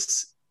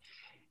whiskeys,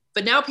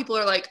 but now people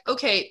are like,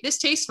 okay, this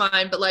tastes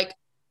fine, but like,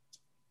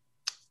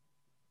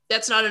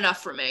 that's not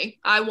enough for me.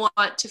 I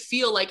want to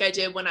feel like I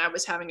did when I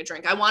was having a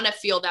drink. I want to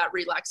feel that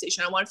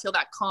relaxation. I want to feel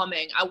that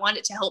calming. I want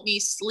it to help me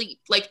sleep.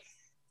 Like,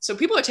 so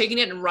people are taking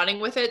it and running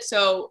with it.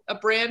 So a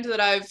brand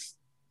that I've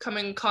come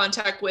in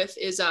contact with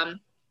is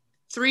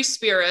 3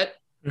 Spirit,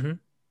 mm-hmm.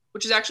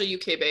 which is actually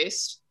UK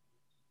based.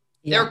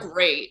 Yeah. They're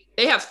great.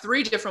 They have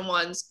 3 different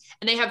ones,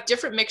 and they have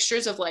different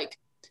mixtures of like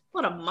a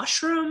lot of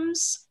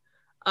mushrooms,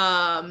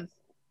 other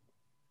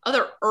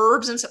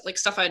herbs and stuff, like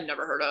stuff I'd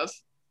never heard of.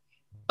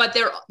 But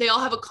they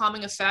all have a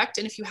calming effect.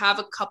 And if you have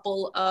a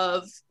couple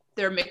of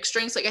their mixed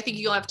drinks, like I think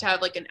you'll have to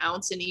have like an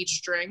ounce in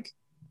each drink.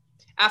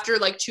 After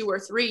like 2 or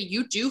 3,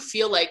 you do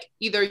feel like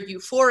either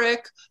euphoric,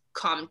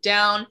 calm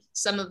down.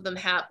 Some of them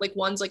have like,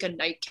 one's like a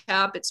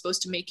nightcap. It's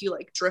supposed to make you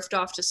like drift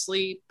off to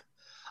sleep.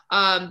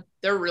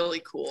 They're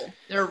really cool.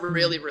 They're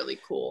really, really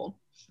cool.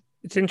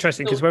 It's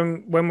interesting because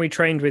when we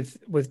trained with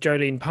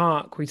Jolene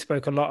Park, we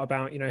spoke a lot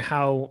about,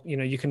 how,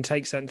 you can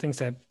take certain things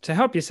to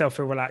help yourself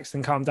feel relaxed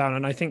and calm down.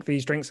 And I think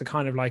these drinks are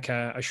kind of like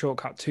a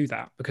shortcut to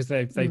that because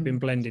they've been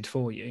blended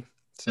for you.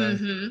 So.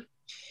 Mm-hmm.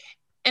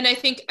 And I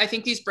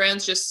think these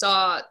brands just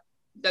saw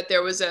that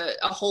there was a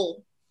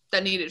hole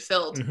that needed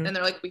filled. Mm-hmm. And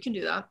they're like, we can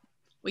do that.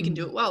 We can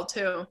do it well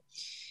too.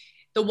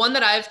 The one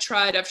that I've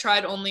tried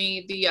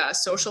only the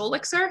Social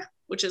Elixir,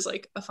 which is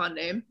like a fun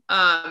name.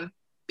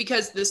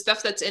 Because the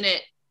stuff that's in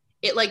it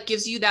like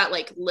gives you that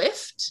like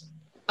lift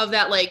of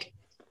that, like,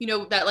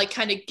 that like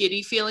kind of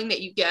giddy feeling that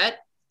you get.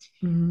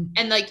 Mm-hmm.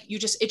 And like,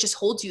 it just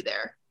holds you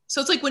there. So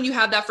it's like when you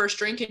have that first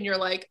drink and you're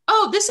like,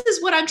 oh, this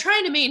is what I'm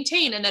trying to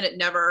maintain. And then it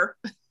never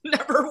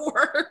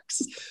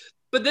works.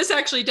 But this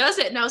actually does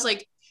it. And I was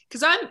like,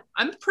 cause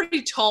I'm a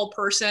pretty tall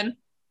person.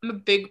 I'm a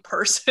big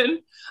person.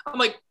 I'm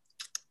like,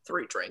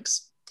 3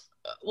 drinks.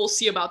 We'll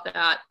see about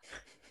that.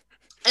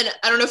 And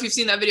I don't know if you've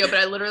seen that video, but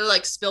I literally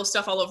like spill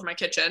stuff all over my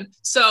kitchen.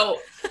 So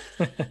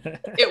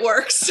it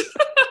works.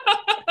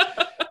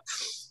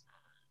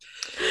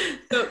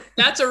 So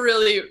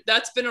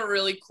that's been a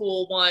really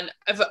cool one.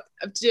 I've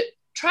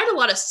tried a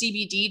lot of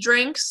CBD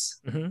drinks.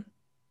 Mm-hmm.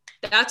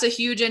 That's a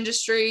huge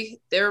industry.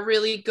 They're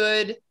really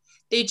good.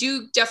 They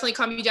do definitely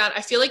calm you down.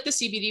 I feel like the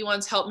CBD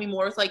ones help me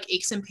more with like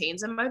aches and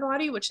pains in my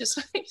body, which is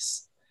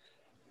nice.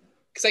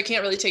 Because I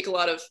can't really take a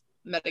lot of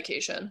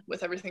medication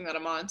with everything that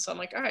I'm on. So I'm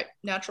like, all right,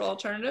 natural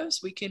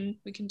alternatives. We can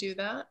do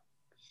that.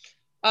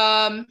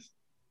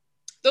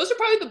 Those are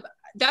probably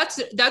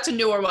that's a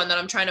newer one that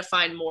I'm trying to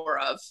find more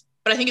of.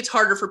 But I think it's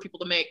harder for people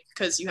to make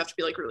because you have to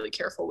be like really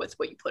careful with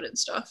what you put in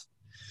stuff.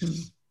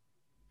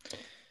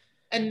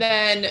 And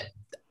then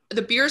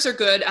the beers are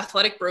good.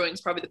 Athletic Brewing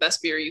is probably the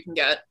best beer you can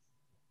get.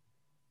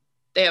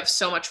 They have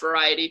so much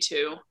variety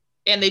too.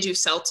 And they do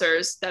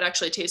seltzers that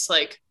actually taste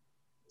like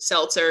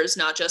seltzers,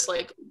 not just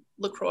like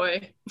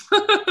LaCroix.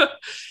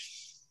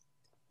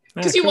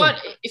 Because you want,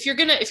 if you're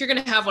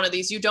gonna have one of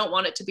these, you don't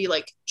want it to be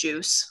like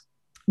juice.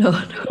 No,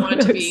 you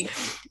want it to be.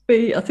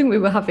 I think we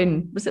were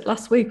having, was it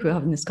last week? We were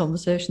having this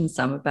conversation,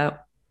 Sam, about,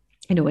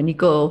 you know, when you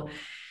go,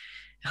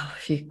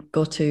 if you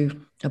go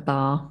to a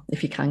bar,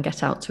 if you can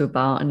get out to a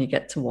bar and you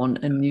get to one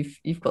and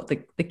you've got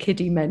the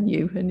kiddie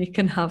menu and you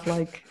can have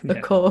like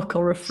a Coke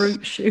or a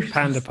fruit shoot.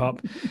 Panda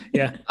Pop.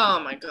 Yeah. Oh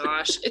my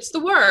gosh. It's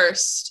the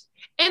worst.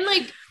 And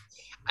like,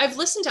 I've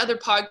listened to other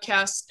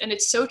podcasts and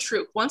it's so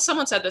true. Once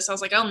someone said this, I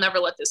was like, I'll never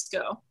let this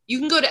go. You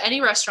can go to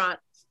any restaurant.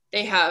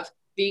 They have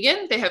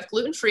vegan, they have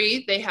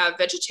gluten-free, they have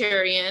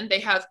vegetarian, they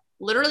have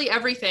literally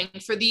everything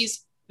for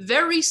these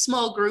very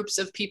small groups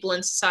of people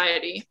in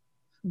society.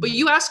 But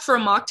you ask for a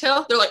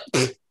mocktail, they're like,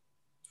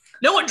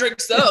 no one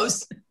drinks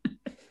those.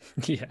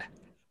 Yeah.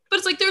 But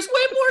it's like, there's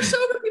way more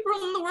sober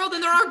people in the world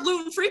than there are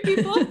gluten-free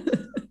people.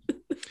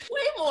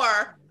 Way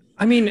more.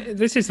 I mean,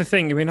 this is the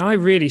thing. I mean, I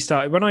really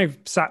started, when I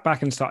sat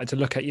back and started to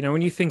look at, you know,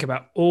 when you think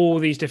about all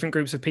these different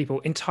groups of people,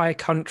 entire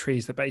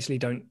countries that basically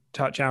don't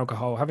touch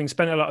alcohol, having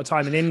spent a lot of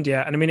time in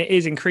India. And I mean, it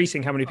is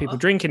increasing how many people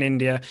drink in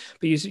India,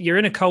 but you're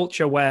in a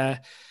culture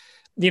where,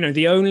 you know,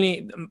 the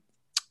only...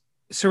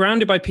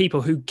 surrounded by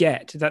people who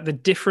get that the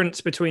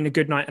difference between a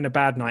good night and a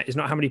bad night is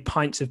not how many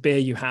pints of beer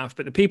you have,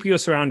 but the people you're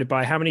surrounded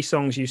by, how many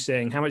songs you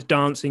sing, how much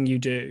dancing you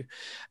do.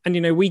 And,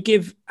 you know, we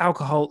give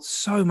alcohol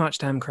so much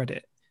damn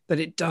credit that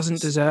it doesn't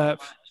deserve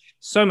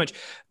so much.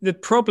 The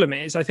problem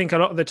is, I think a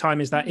lot of the time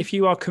is that if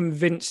you are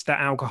convinced that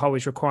alcohol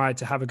is required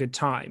to have a good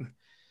time,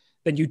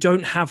 then you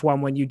don't have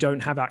one when you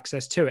don't have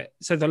access to it.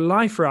 So the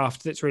life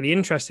raft that's really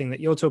interesting that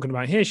you're talking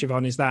about here,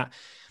 Siobhan, is that,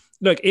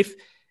 look, if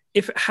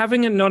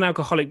having a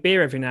non-alcoholic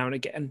beer every now and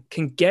again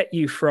can get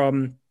you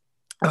from,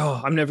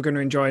 oh, I'm never going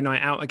to enjoy a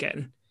night out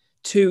again,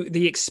 to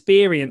the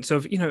experience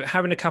of, you know,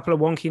 having a couple of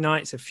wonky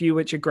nights, a few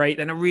which are great,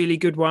 then a really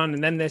good one,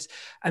 and then this,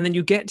 and then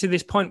you get to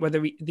this point where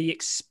the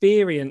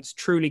experience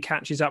truly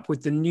catches up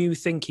with the new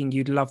thinking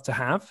you'd love to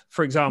have.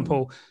 For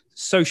example,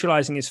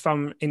 socializing is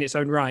fun in its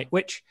own right,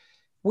 which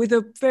with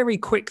a very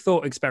quick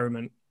thought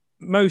experiment,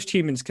 most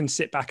humans can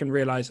sit back and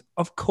realize,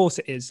 of course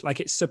it is, like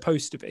it's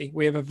supposed to be.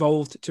 We have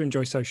evolved to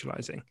enjoy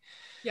socializing.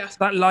 Yeah. So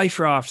that life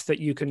raft that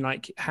you can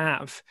like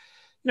have,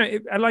 you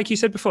know, like you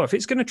said before, if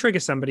it's going to trigger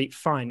somebody,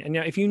 fine. And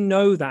you know, if you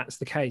know that's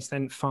the case,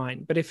 then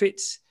fine. But if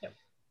it's,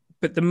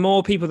 but the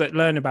more people that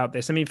learn about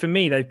this, I mean, for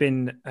me,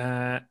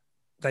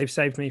 they've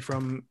saved me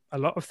from a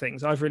lot of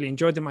things. I've really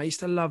enjoyed them. I used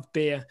to love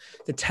beer,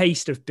 the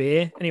taste of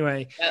beer.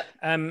 Anyway,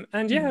 and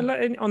yeah,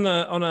 on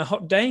a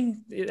hot day,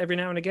 every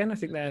now and again, I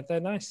think they're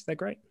nice. They're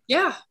great.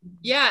 Yeah,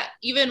 yeah.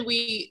 Even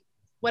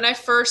when I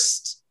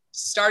first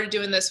started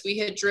doing this, we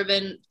had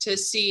driven to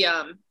see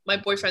my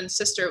boyfriend's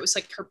sister. It was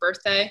like her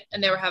birthday,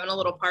 and they were having a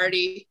little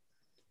party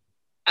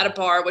at a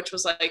bar, which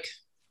was like,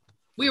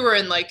 we were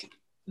in like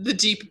the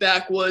deep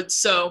backwoods,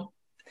 so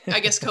I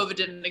guess COVID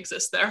didn't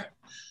exist there.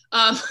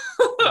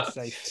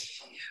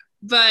 Safe.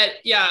 But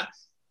yeah,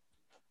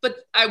 but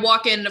I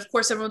walk in, of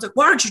course everyone's like,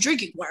 why aren't you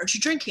drinking? Why aren't you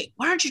drinking?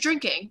 Why aren't you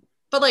drinking?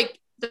 But like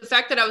the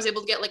fact that I was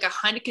able to get like a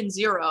Heineken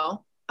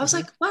Zero, I was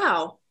like,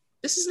 wow,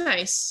 this is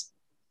nice.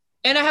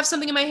 And I have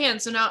something in my hand.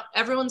 So now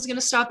everyone's going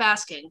to stop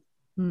asking,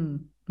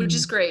 which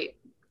is great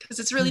because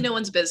it's really no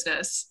one's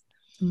business.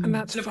 And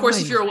that's of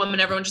course, if you're a woman,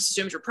 everyone just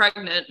assumes you're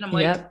pregnant. And I'm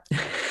like,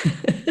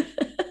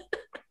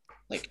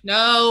 like,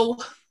 no,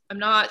 I'm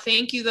not.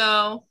 Thank you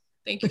though.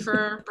 Thank you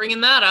for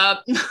bringing that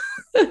up.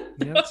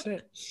 Yeah, that's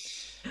it.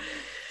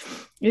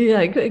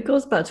 Yeah, it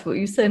goes back to what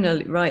you were saying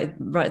earlier, right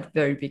at the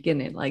very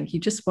beginning. Like, you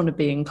just want to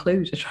be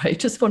included, right? You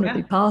just want to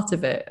be part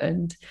of it.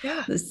 And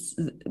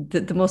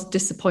the most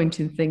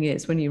disappointing thing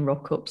is when you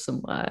rock up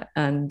somewhere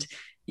and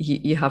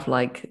you have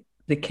like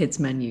the kids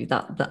menu.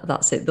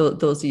 That's it.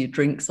 Those are your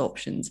drinks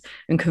options.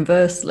 And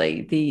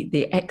conversely,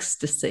 the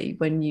ecstasy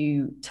when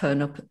you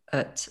turn up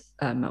at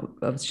I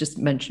was just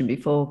mentioning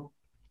before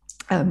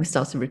we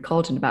started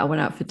recording about, I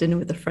went out for dinner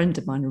with a friend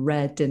of mine, a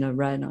rare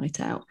night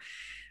out.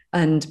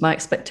 And my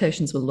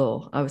expectations were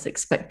low. I was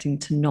expecting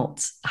to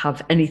not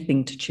have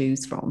anything to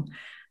choose from.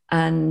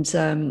 And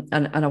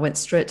I went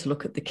straight to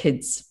look at the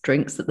kids'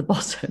 drinks at the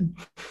bottom.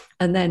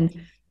 And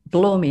then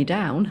blow me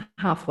down,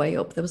 halfway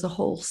up, there was a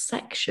whole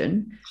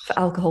section for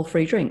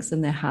alcohol-free drinks.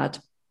 And they had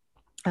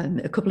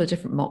a couple of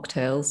different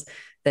mocktails.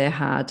 They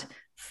had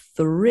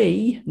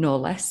 3, no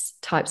less,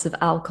 types of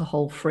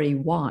alcohol-free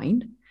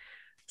wine.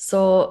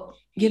 So,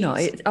 you know,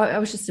 I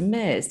was just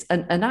amazed.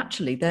 And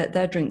actually,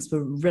 their drinks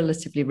were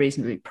relatively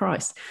reasonably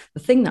priced. The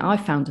thing that I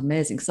found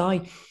amazing,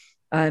 because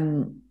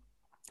when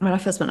I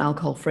first went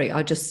alcohol-free,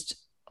 I just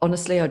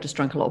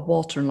drank a lot of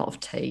water and a lot of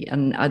tea.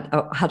 And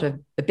I had a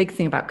big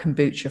thing about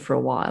kombucha for a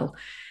while.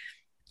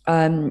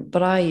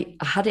 But I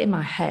had it in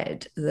my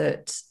head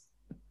that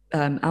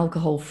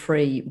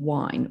alcohol-free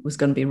wine was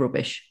going to be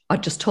rubbish. I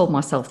just told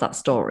myself that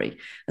story.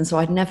 And so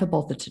I'd never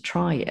bothered to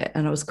try it.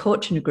 And I was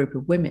coaching a group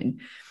of women,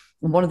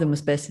 and one of them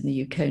was based in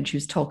the UK, and she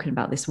was talking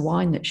about this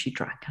wine that she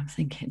drank. I'm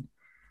thinking,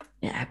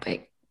 yeah, but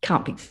it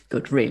can't be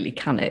good, really,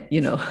 can it?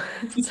 You know?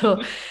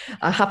 So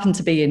I happened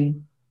to be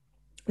in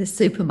this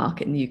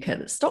supermarket in the UK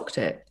that stocked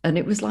it. And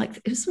it was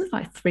something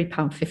like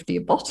 £3.50 a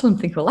bottle. I'm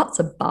thinking, well, that's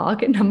a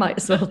bargain. I might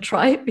as well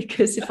try it,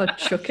 because if I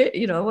chuck it,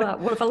 you know, what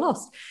have I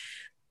lost?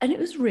 And it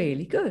was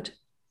really good.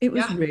 It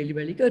was really,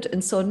 really good.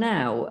 And so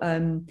now,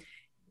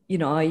 you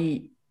know,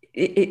 I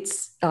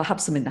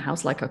have some in the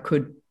house, like I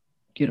could,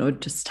 you know,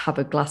 just have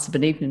a glass of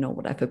an evening or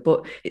whatever.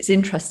 But it's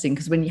interesting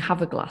because when you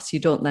have a glass, you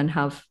don't then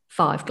have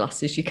 5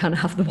 glasses. You kind of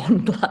have the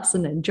one glass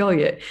and enjoy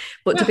it.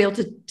 But to be able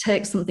to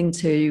take something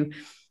to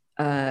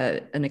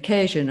an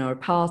occasion or a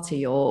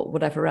party or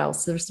whatever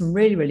else, there's some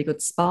really, really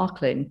good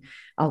sparkling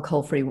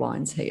alcohol-free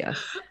wines here.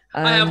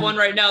 I have one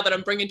right now that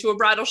I'm bringing to a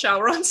bridal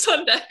shower on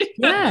Sunday.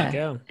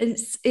 Yeah, and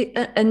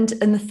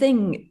the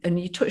thing, and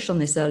you touched on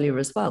this earlier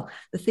as well,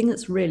 the thing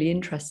that's really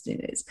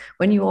interesting is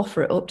when you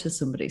offer it up to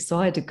somebody. So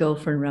I had a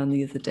girlfriend around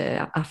the other day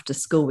after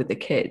school with the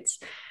kids,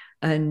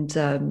 and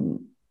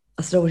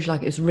I said, "Oh, would you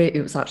like it?"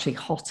 It was actually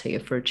hot here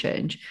for a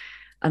change,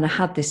 and I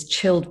had this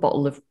chilled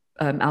bottle of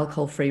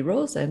alcohol-free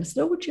rosé, and I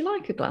said, "Oh, would you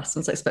like a glass?" I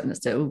was expecting her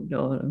to say, "Oh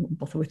no, I don't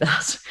bother with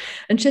that."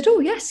 And she said,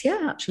 "Oh yes,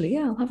 yeah, actually,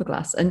 yeah, I'll have a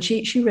glass." And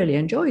she really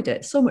enjoyed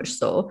it, so much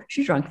so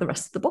she drank the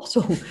rest of the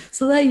bottle.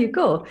 So there you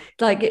go.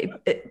 Like,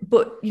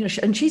 but you know,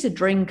 and she's a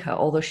drinker,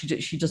 although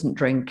she doesn't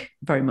drink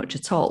very much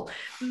at all.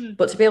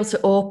 But to be able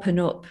to open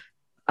up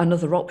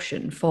another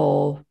option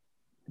for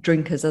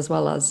drinkers as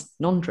well as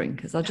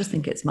non-drinkers, I just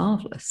think it's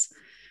marvelous.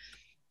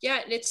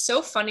 Yeah, and it's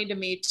so funny to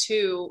me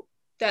too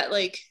that,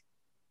 like,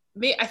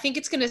 I think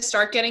it's going to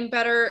start getting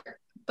better,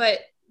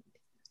 but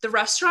the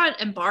restaurant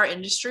and bar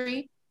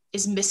industry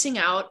is missing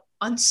out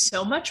on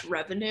so much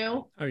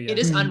revenue. Oh, yeah. It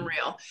is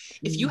unreal.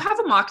 If you have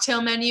a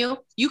mocktail menu,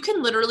 you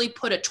can literally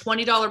put a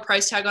 $20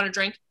 price tag on a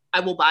drink. I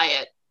will buy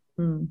it.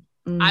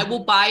 I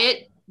will buy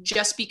it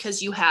just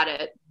because you had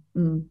it.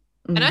 And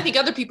I think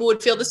other people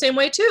would feel the same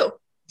way too.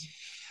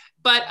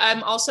 But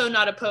I'm also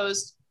not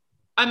opposed.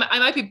 I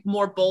might be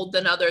more bold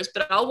than others,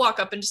 but I'll walk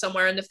up into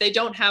somewhere, and if they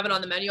don't have it on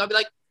the menu, I'll be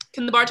like,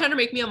 "Can the bartender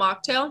make me a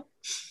mocktail?"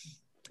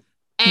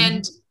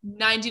 And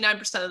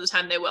 99% of the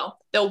time they will.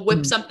 They'll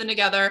whip something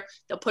together.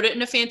 They'll put it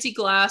in a fancy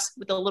glass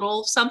with a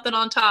little something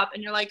on top.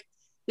 And you're like,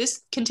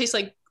 this can taste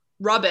like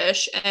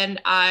rubbish. And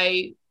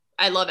I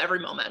love every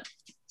moment.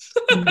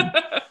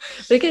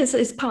 But again,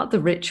 it's part of the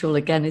ritual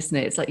again, isn't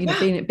it? It's like, you know,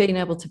 being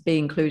able to be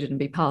included and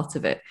be part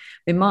of it.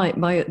 I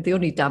mean, the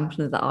only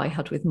dampener that I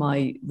had with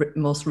my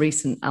most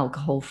recent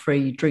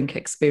alcohol-free drink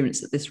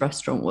experience at this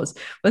restaurant was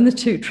when the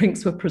 2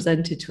 drinks were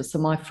presented to us. So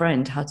my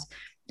friend it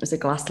was a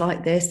glass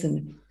like this,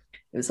 and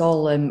it was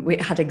all we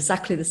had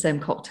exactly the same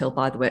cocktail,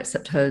 by the way,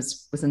 except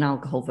hers was an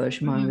alcohol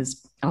version, mine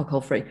was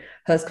alcohol-free.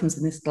 Hers comes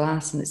in this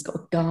glass and it's got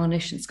a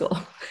garnish and it's got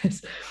all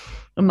this,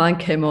 and mine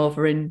came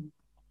over in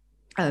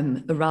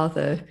a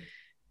rather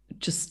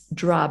just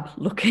drab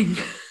looking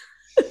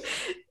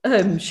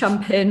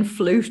champagne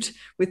flute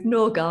with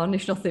no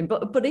garnish, nothing.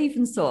 But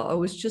even so, I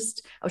was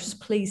just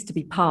pleased to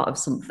be part of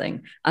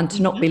something and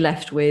to not be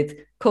left with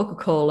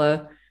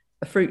Coca-Cola,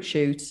 a fruit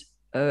shoot,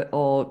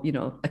 or, you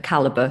know, a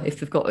Caliber, if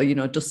they've got a, you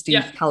know, dusty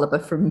Caliber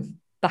from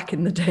back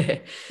in the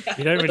day.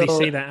 You don't really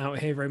see that out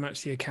here very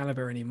much, the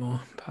Caliber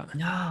anymore. But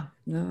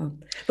no.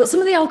 But some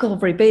of the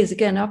alcohol-free beers,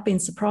 again, I've been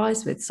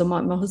surprised with. So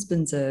my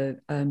husband's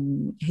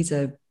he's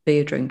a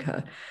beer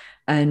drinker,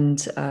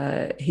 and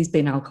he's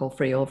been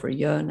alcohol-free over a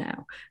year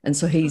now. And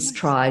so he's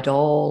tried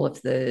all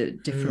of the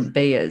different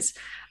beers.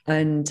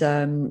 And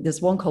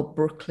there's one called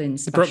Brooklyn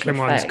Special The Brooklyn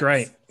Effects. one's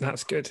great.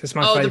 That's good. It's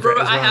my favorite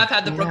as well. I have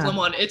had the Brooklyn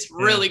one. It's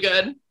really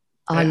good.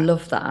 I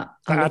love that.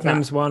 The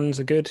Adnams ones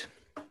are good.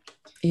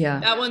 Yeah.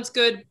 That one's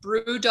good.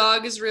 Brew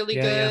Dog is really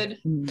good.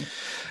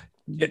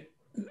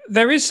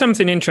 There is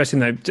something interesting,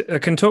 though. I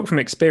can talk from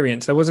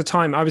experience. There was a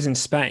time I was in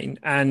Spain,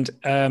 and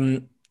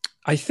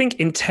I think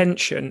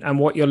intention and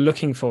what you're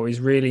looking for is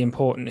really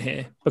important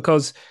here,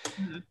 because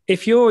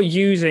if you're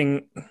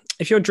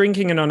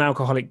drinking a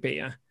non-alcoholic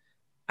beer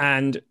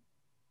and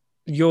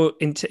your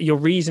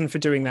reason for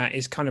doing that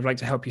is kind of like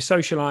to help you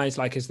socialize,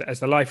 like as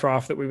the life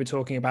raft that we were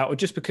talking about, or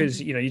just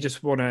because, you know, you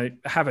just want to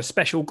have a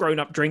special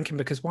grown-up drink, and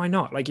because why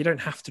not? Like, you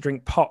don't have to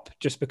drink pop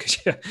just because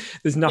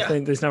there's no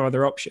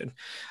other option.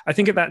 I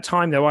think at that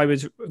time, though, I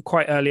was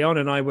quite early on,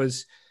 and I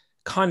was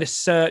kind of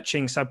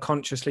searching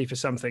subconsciously for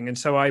something. And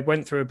so I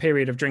went through a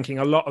period of drinking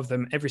a lot of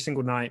them every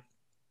single night.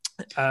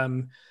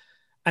 And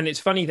it's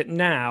funny that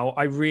now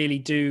I really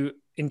do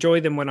enjoy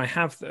them when I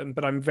have them,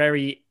 but I'm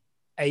very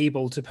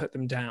able to put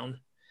them down.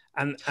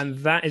 And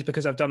that is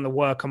because I've done the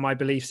work on my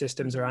belief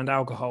systems around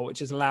alcohol, which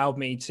has allowed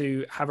me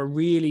to have a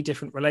really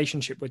different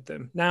relationship with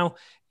them. Now,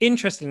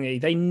 interestingly,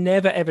 they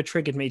never ever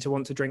triggered me to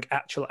want to drink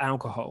actual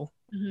alcohol,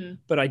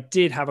 but I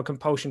did have a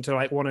compulsion to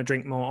like want to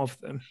drink more of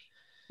them.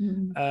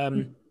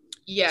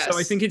 Yes. So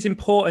I think it's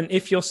important,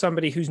 if you're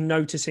somebody who's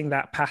noticing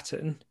that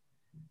pattern,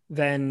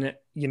 then,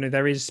 you know,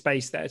 there is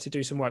space there to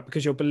do some work,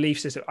 because your belief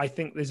system, I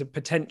think there's a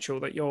potential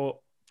that you're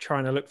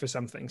trying to look for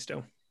something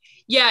still.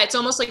 Yeah, it's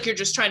almost like you're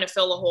just trying to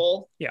fill a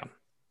hole. Yeah.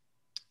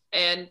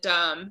 And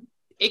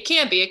it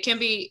can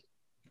be,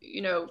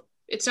 you know,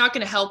 it's not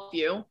going to help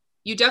you.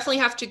 You definitely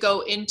have to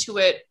go into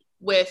it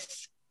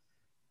with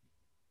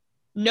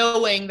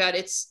knowing that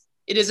it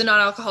is a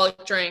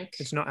non-alcoholic drink.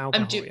 It's not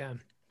alcohol.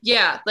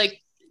 Yeah.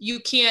 Like you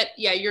can't,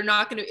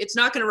 it's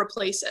not going to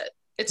replace it.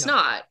 It's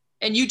not.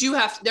 And you do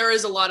there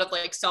is a lot of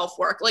like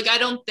self-work. Like, I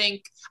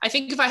think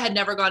if I had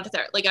never gone to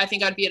therapy, like, I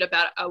think I'd be at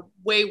about a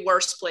way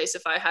worse place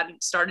if I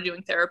hadn't started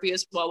doing therapy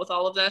as well with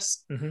all of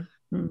this.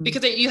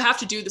 Because you have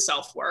to do the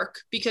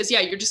self-work, because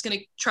you're just going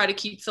to try to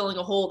keep filling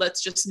a hole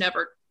that's just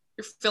never,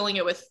 you're filling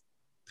it with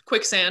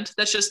quicksand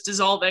that's just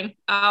dissolving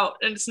out,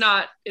 and it's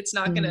not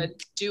going to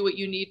do what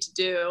you need to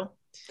do.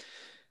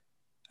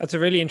 That's a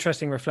really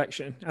interesting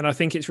reflection. And I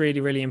think it's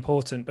really, really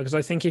important, because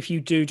I think if you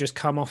do just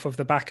come off of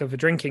the back of a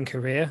drinking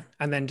career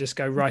and then just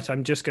go, right,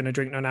 I'm just going to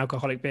drink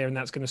non-alcoholic beer and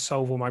that's going to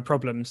solve all my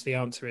problems, the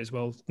answer is,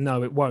 well,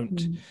 no, it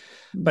won't.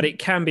 But it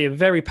can be a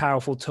very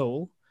powerful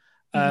tool.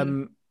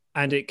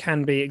 And it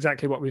can be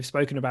exactly what we've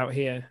spoken about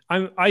here.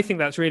 I think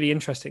that's really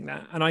interesting,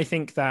 that. And I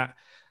think that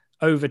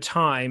over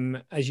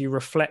time, as you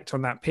reflect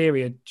on that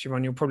period,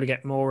 Siobhan, you'll probably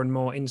get more and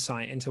more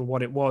insight into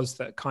what it was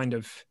that kind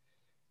of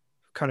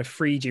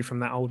freed you from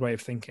that old way of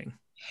thinking.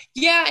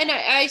 Yeah. And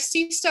I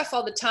see stuff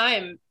all the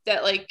time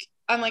that, like,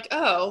 I'm like,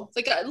 oh,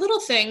 like little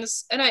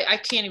things. And I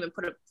can't even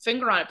put a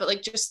finger on it, but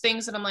like just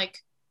things that I'm like,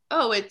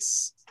 oh,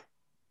 it's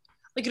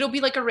like, it'll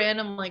be like a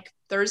random like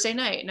Thursday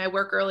night, and I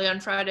work early on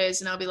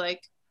Fridays, and I'll be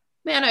like,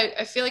 man,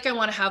 I feel like I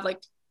want to have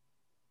like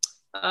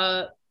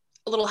a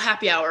little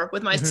happy hour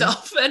with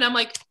myself. And I'm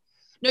like,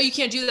 no, you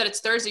can't do that.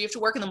 It's Thursday. You have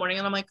to work in the morning.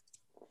 And I'm like,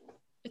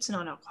 it's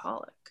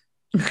non-alcoholic.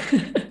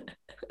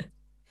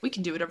 We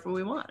can do whatever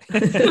we want.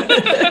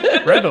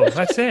 Rebel.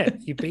 That's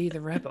it. You be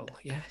the rebel.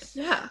 Yes.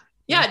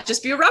 Yeah.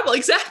 Just be a rebel.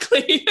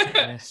 Exactly.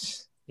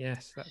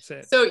 Yes. That's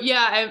it. So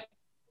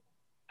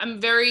I'm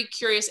very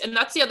curious. And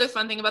that's the other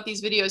fun thing about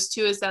these videos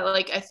too, is that,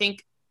 like, I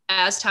think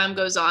as time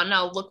goes on,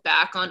 I'll look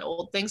back on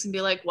old things and be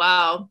like,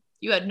 wow,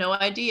 you had no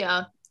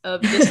idea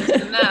of this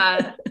and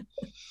that.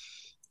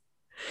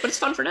 But it's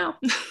fun for now.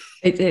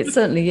 It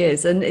certainly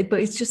is.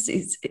 But it's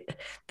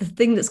the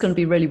thing that's going to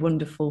be really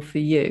wonderful for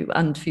you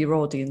and for your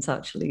audience,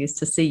 actually, is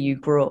to see you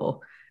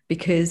grow,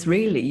 because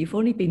really you've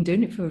only been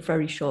doing it for a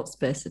very short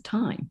space of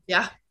time.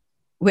 Yeah.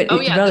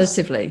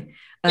 Relatively.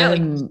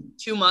 Like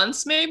 2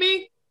 months,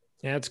 maybe.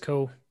 Yeah, it's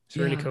cool. It's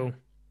really cool.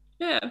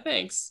 Yeah,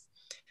 thanks.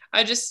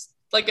 I just,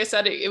 like I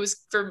said, it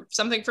was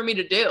something for me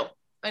to do.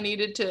 I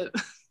needed to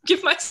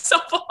give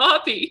myself a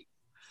hobby.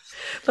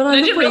 But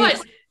I didn't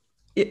realize.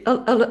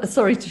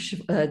 Sorry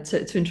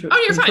to interrupt.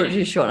 Oh, you're fine.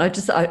 You, Sean. I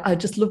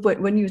just love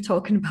when you were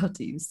talking about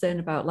it. You were saying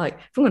about, like,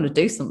 if I'm going to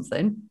do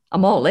something,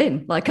 I'm all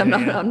in. Like, I'm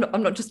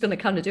not just going to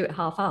kind of do it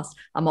half-assed.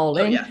 I'm all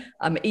in. Yeah.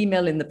 I'm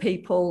emailing the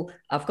people.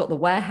 I've got the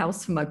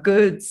warehouse for my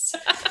goods.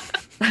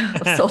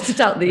 I've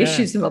sorted out the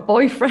issues with my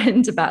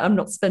boyfriend about I'm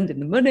not spending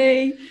the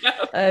money.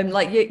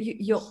 Like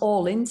you're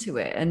all into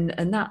it,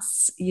 and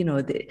that's, you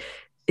know,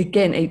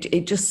 again,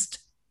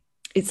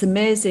 it's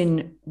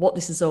amazing what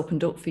this has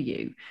opened up for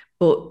you,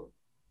 but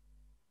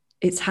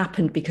it's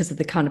happened because of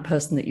the kind of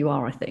person that you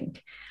are, I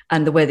think,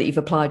 and the way that you've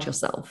applied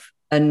yourself,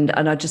 and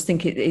I just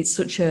think it's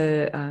such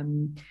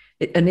an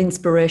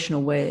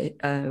inspirational way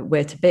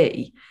to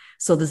be.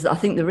 So I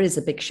think there is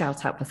a big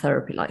shout out for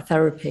therapy, like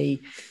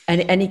therapy,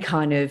 and any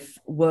kind of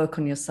work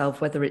on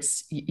yourself, whether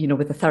it's, you know,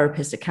 with a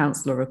therapist, a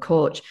counselor, a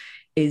coach,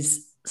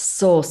 is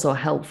so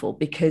helpful,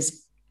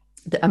 because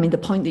the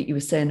point that you were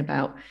saying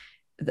about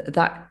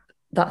that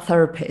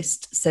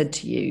therapist said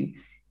to you,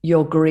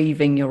 you're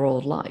grieving your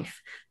old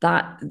life,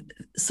 that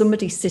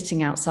somebody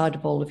sitting outside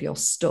of all of your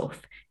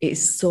stuff, it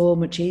is so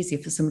much easier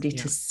for somebody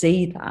to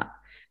see that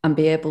and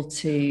be able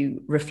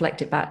to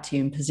reflect it back to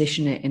you and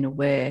position it in a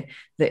way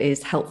that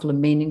is helpful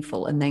and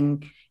meaningful. And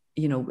then,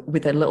 you know,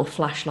 with a little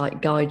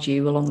flashlight, guide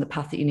you along the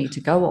path that you need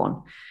to go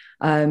on.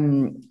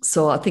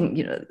 So I think,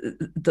 you know,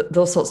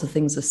 those sorts of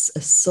things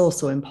are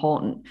so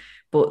important.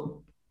 But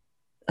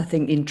I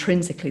think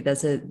intrinsically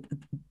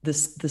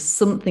there's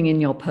something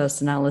in your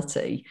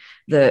personality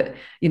that,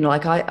 you know,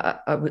 like I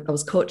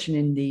was coaching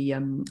in the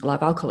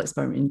live alcohol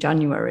experiment in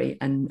January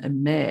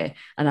and May,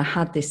 and I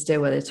had this day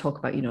where they talk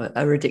about, you know,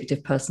 our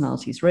addictive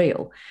personality is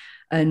real,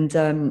 and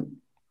I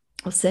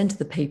was saying to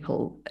the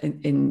people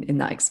in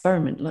that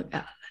experiment, look,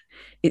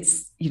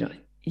 it's, you know,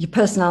 your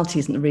personality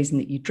isn't the reason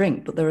that you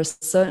drink, but there are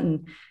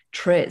certain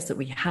traits that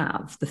we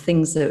have, the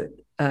things that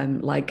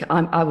like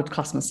I would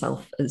class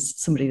myself as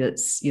somebody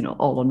that's, you know,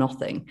 all or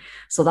nothing.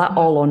 So that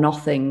all or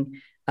nothing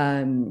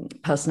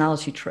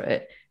personality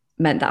trait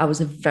meant that I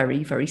was a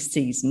very, very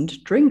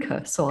seasoned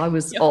drinker. So I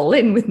was all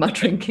in with my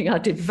drinking. I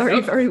did very,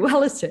 very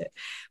well at it.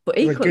 But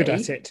equally, we're good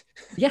at it.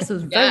 Yes, I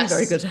was very,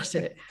 very good at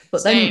it.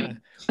 But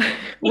then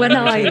when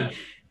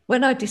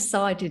I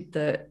decided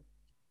that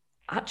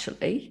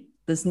actually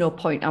there's no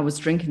point. I was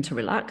drinking to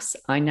relax.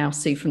 I now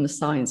see from the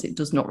science it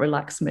does not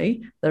relax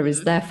me. There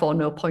is therefore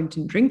no point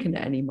in drinking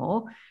it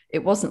anymore.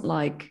 It wasn't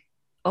like,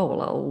 oh,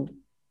 well,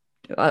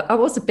 I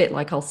was a bit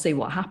like, I'll see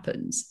what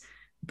happens.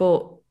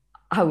 But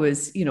I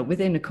was,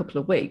 within a couple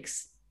of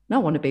weeks,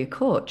 now I want to be a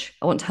coach.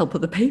 I want to help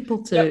other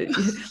people to,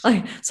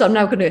 so I'm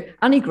now going to,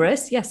 Annie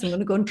Grace, yes, I'm going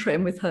to go and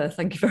train with her.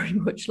 Thank you very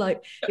much. I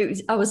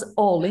was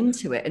all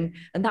into it.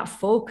 And that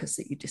focus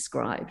that you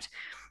described,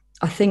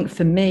 I think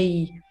for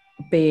me,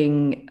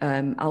 being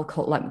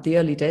alcohol, like the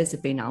early days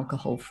of being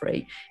alcohol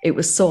free, it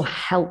was so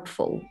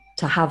helpful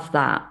to have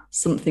that,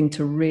 something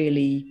to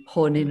really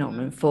hone in on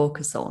and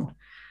focus on.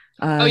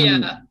 Oh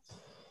yeah,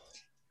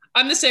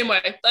 I'm the same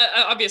way,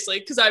 obviously,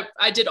 because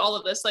I did all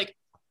of this. Like,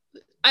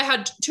 I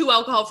had 2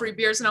 alcohol-free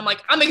beers, and I'm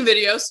like, I'm making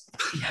videos.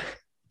 Like,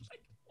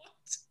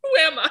 what? Who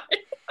am I?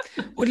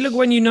 Well, look,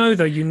 when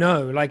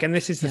though, like, and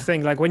this is the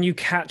thing, like when you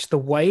catch the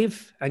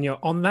wave and you're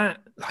on that,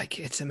 like,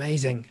 it's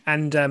amazing.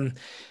 And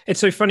it's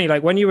so funny,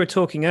 like when you were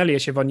talking earlier,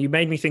 Siobhan, you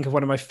made me think of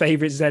one of my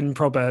favorite Zen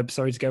proverbs.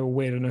 Sorry to go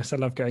weirdness. I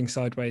love going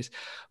sideways,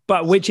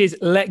 but which is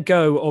let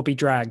go or be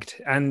dragged.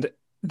 And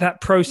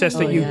that process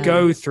that you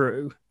go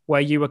through,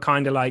 where you were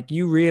kind of like,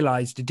 you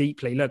realized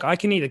deeply, look, I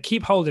can either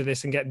keep hold of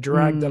this and get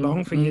dragged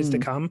along for years to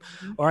come,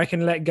 or I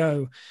can let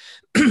go.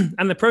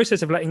 And the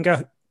process of letting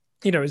go,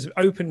 has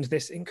opened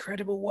this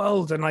incredible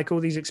world and like all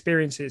these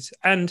experiences.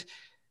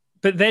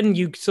 But then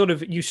you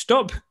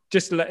stop,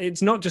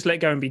 it's not just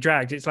let go and be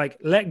dragged. It's like,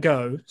 let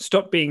go,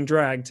 stop being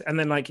dragged, and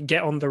then like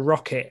get on the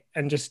rocket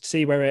and just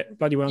see where it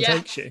bloody well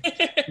takes you.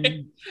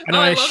 And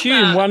I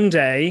assume one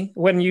day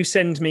when you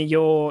send me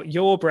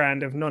your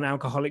brand of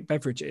non-alcoholic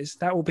beverages,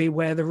 that will be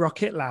where the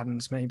rocket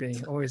lands,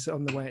 maybe, or is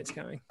on the way it's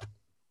going.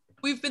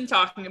 We've been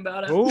talking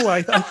about it. Oh,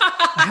 I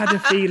had a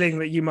feeling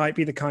that you might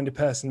be the kind of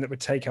person that would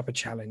take up a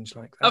challenge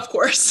like that. Of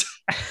course.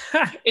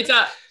 It's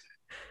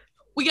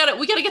we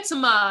gotta get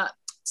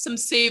some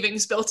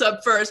savings built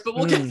up first, but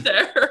we'll get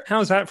there.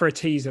 How's that for a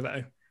teaser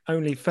though?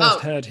 Only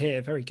first heard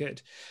here. Very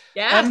good.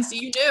 Yeah, so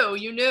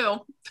you knew.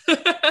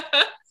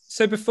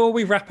 So before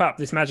we wrap up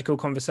this magical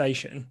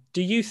conversation,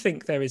 do you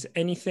think there is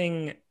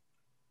anything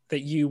that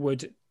you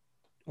would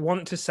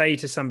want to say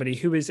to somebody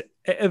who is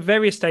at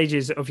various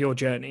stages of your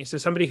journey? So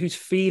somebody who's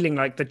feeling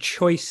like the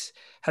choice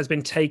has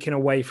been taken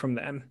away from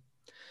them.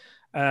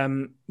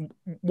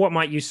 What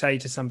might you say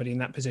to somebody in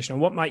that position? Or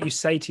what might you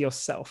say to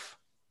yourself?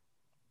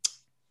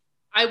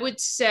 I would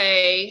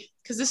say,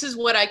 because this is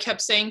what I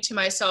kept saying to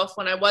myself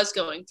when I was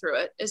going through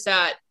it, is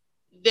that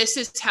this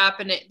is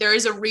happening. There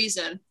is a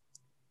reason.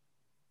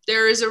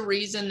 There is a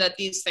reason that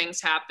these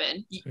things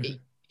happen. Mm-hmm.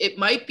 It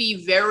might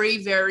be very,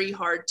 very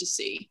hard to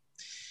see,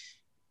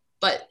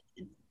 but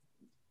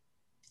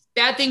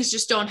bad things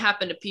just don't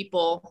happen to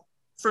people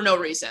for no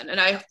reason. And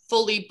I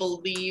fully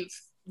believe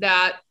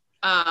that.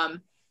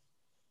 And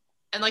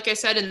like I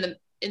said, in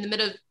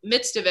the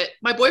midst of it,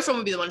 my boyfriend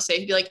would be the one to say,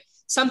 he'd be like,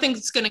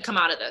 something's going to come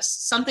out of this.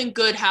 Something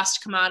good has to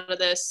come out of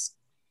this.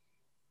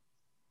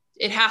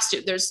 It has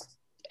to.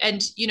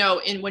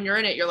 When you're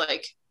in it, you're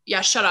like,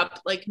 yeah, shut up.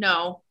 Like,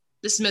 no,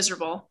 this is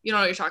miserable. You don't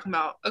know what you're talking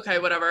about. Okay,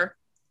 whatever.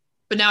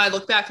 But now I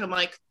look back and I'm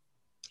like,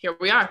 here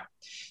we are.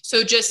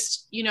 So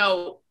just,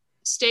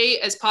 stay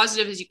as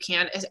positive as you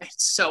can.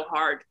 It's so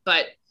hard,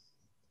 but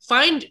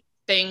find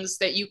things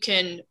that you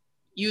can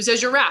use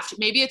as your raft.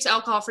 Maybe it's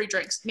alcohol-free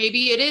drinks.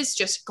 Maybe it is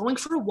just going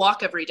for a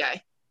walk every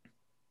day,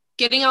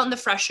 getting out in the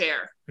fresh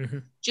air,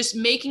 just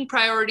making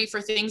priority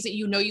for things that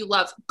you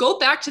love. Go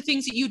back to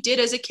things that you did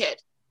as a kid,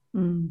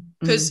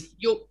 because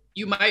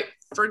you might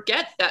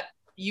forget that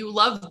you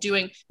love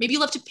doing. Maybe you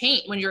love to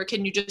paint when you were a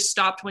kid and you just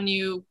stopped when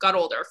you got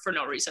older for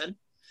no reason,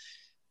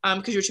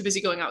 because you're too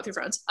busy going out with your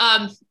friends,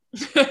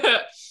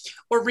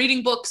 or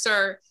reading books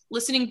or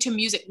listening to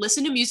music.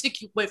 Listen to music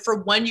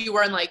for when you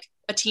were like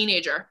a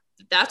teenager.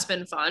 That's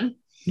been fun.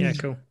 Yeah,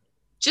 cool.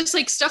 Just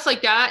like stuff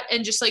like that,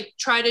 and just like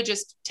try to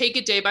just take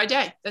it day by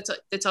day.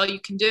 That's all you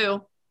can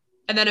do,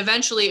 and then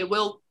eventually it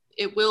will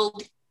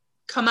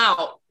come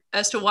out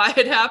as to why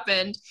it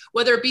happened.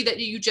 Whether it be that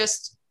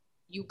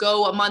you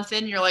go a month in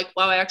and you're like,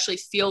 wow, I actually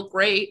feel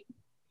great,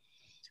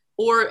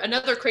 or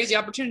another crazy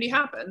opportunity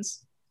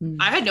happens.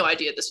 I had no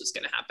idea this was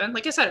going to happen.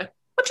 Like I said,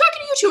 I'm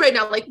talking to you two right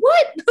now. Like,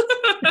 what?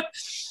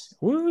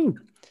 Woo!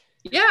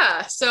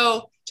 Yeah.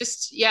 So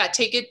just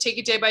take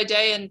it day by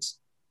day, and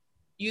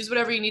use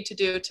whatever you need to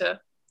do to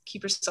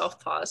keep yourself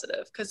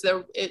positive, because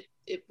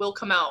it will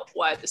come out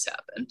why this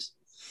happened.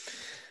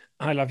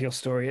 I love your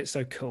story. It's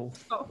so cool.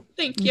 Oh,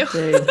 thank you.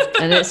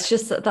 And it's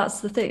just that's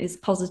the thing. It's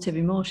positive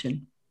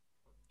emotion.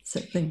 It's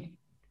that thing.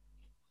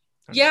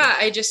 Yeah,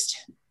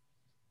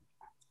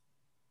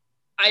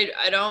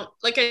 I don't,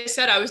 like I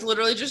said, I was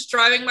literally just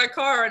driving my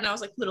car and I was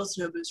like, Little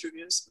Snow Boost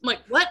reviews. I'm like,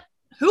 what?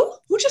 Who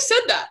just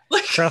said that?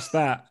 Like, trust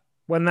that.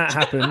 When that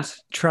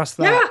happens, trust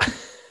that.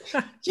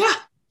 Yeah.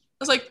 I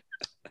was like,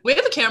 we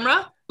have a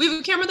camera. We have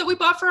a camera that we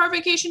bought for our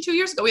vacation 2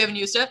 years ago. We haven't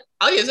used it.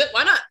 I'll use it.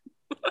 Why not?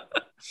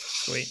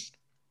 Sweet.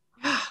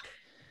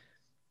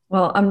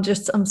 Well, I'm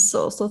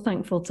so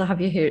thankful to have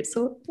you here.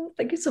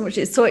 Thank you so much.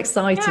 It's so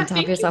exciting to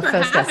have you as our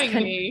first guest.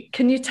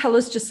 Can you tell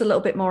us just a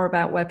little bit more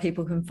about where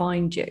people can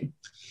find you?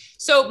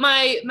 So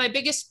my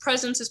biggest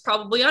presence is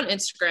probably on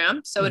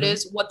Instagram. So it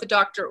is What the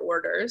Doctor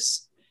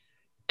Orders.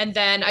 And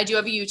then I do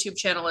have a YouTube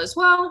channel as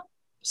well.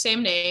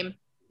 Same name,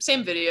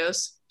 same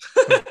videos.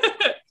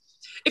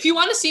 If you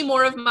want to see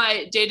more of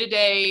my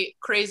day-to-day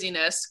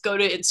craziness, go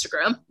to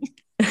Instagram.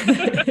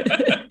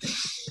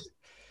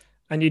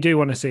 And you do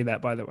want to see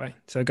that, by the way.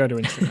 So go to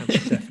Instagram,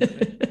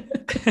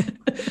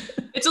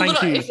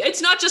 definitely.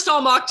 It's not just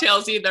all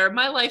mocktails either.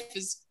 My life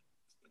is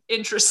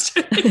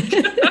interesting.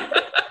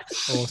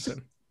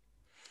 Awesome.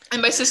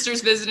 And my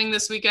sister's visiting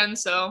this weekend,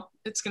 so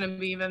it's going to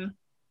be even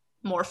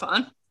more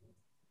fun.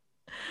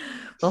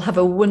 Well, have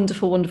a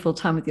wonderful, wonderful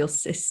time with your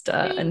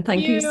sister.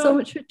 Thank you so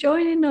much for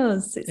joining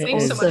us.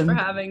 Thanks so much for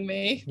having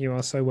me. You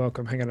are so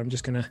welcome. Hang on, I'm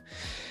just going to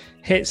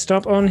hit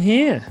stop on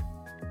here.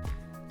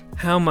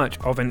 How much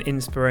of an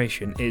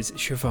inspiration is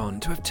Siobhan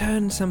to have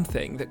turned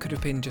something that could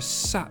have been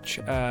just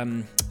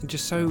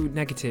so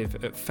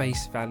negative at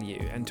face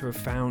value, and to have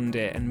found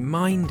it and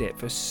mined it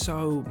for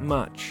so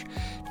much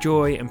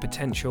joy and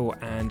potential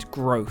and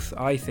growth,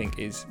 I think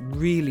is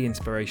really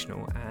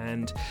inspirational.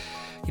 And,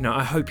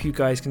 I hope you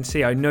guys can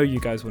see, I know you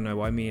guys will know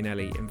why me and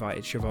Ellie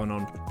invited Siobhan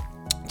on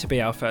to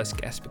be our first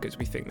guest, because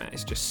we think that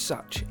is just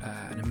such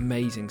an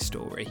amazing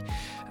story,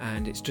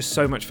 and it's just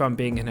so much fun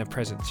being in her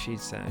presence.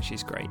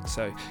 She's great.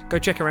 So go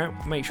check her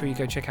out. Make sure you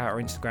go check out her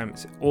Instagram.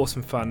 It's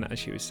awesome fun, as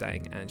she was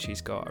saying, and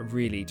she's got a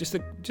really just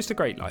a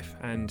great life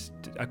and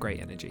a great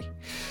energy.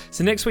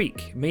 So next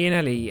week, me and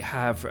Ellie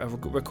have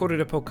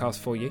recorded a podcast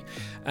for you.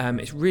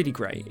 It's really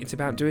great. It's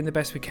about doing the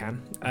best we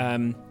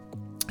can.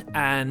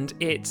 And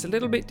it's a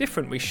little bit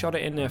different. We shot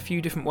it in a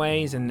few different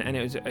ways, and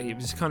it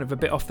was kind of a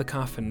bit off the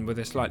cuff and with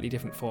a slightly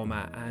different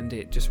format, and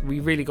we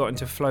really got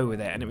into flow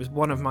with it, and it was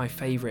one of my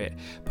favourite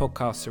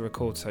podcasts to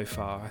record so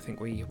far. I think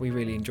we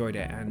really enjoyed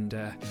it, and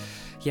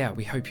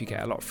we hope you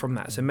get a lot from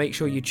that. So make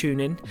sure you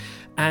tune in,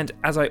 and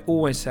as I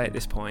always say at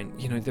this point,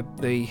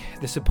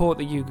 the support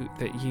that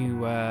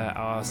you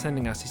are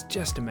sending us is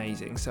just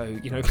amazing. So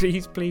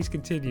please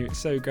continue. It's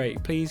so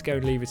great. Please go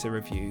and leave us a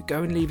review.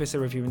 Go and leave us a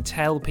review and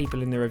tell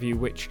people in the review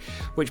which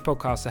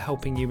podcasts are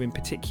helping you in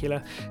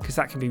particular, because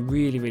that can be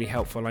really, really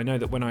helpful. I know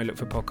that when I look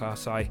for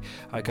podcasts,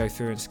 I go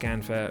through and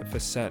scan for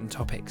certain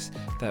topics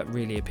that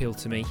really appeal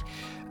to me.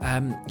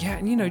 And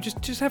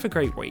just have a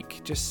great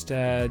week. Just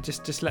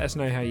let us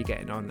know how you're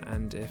getting on,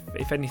 and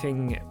if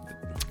anything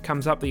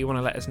comes up that you want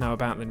to let us know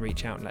about, then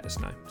reach out and let us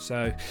know.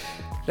 So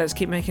let's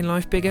keep making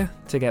life bigger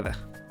together.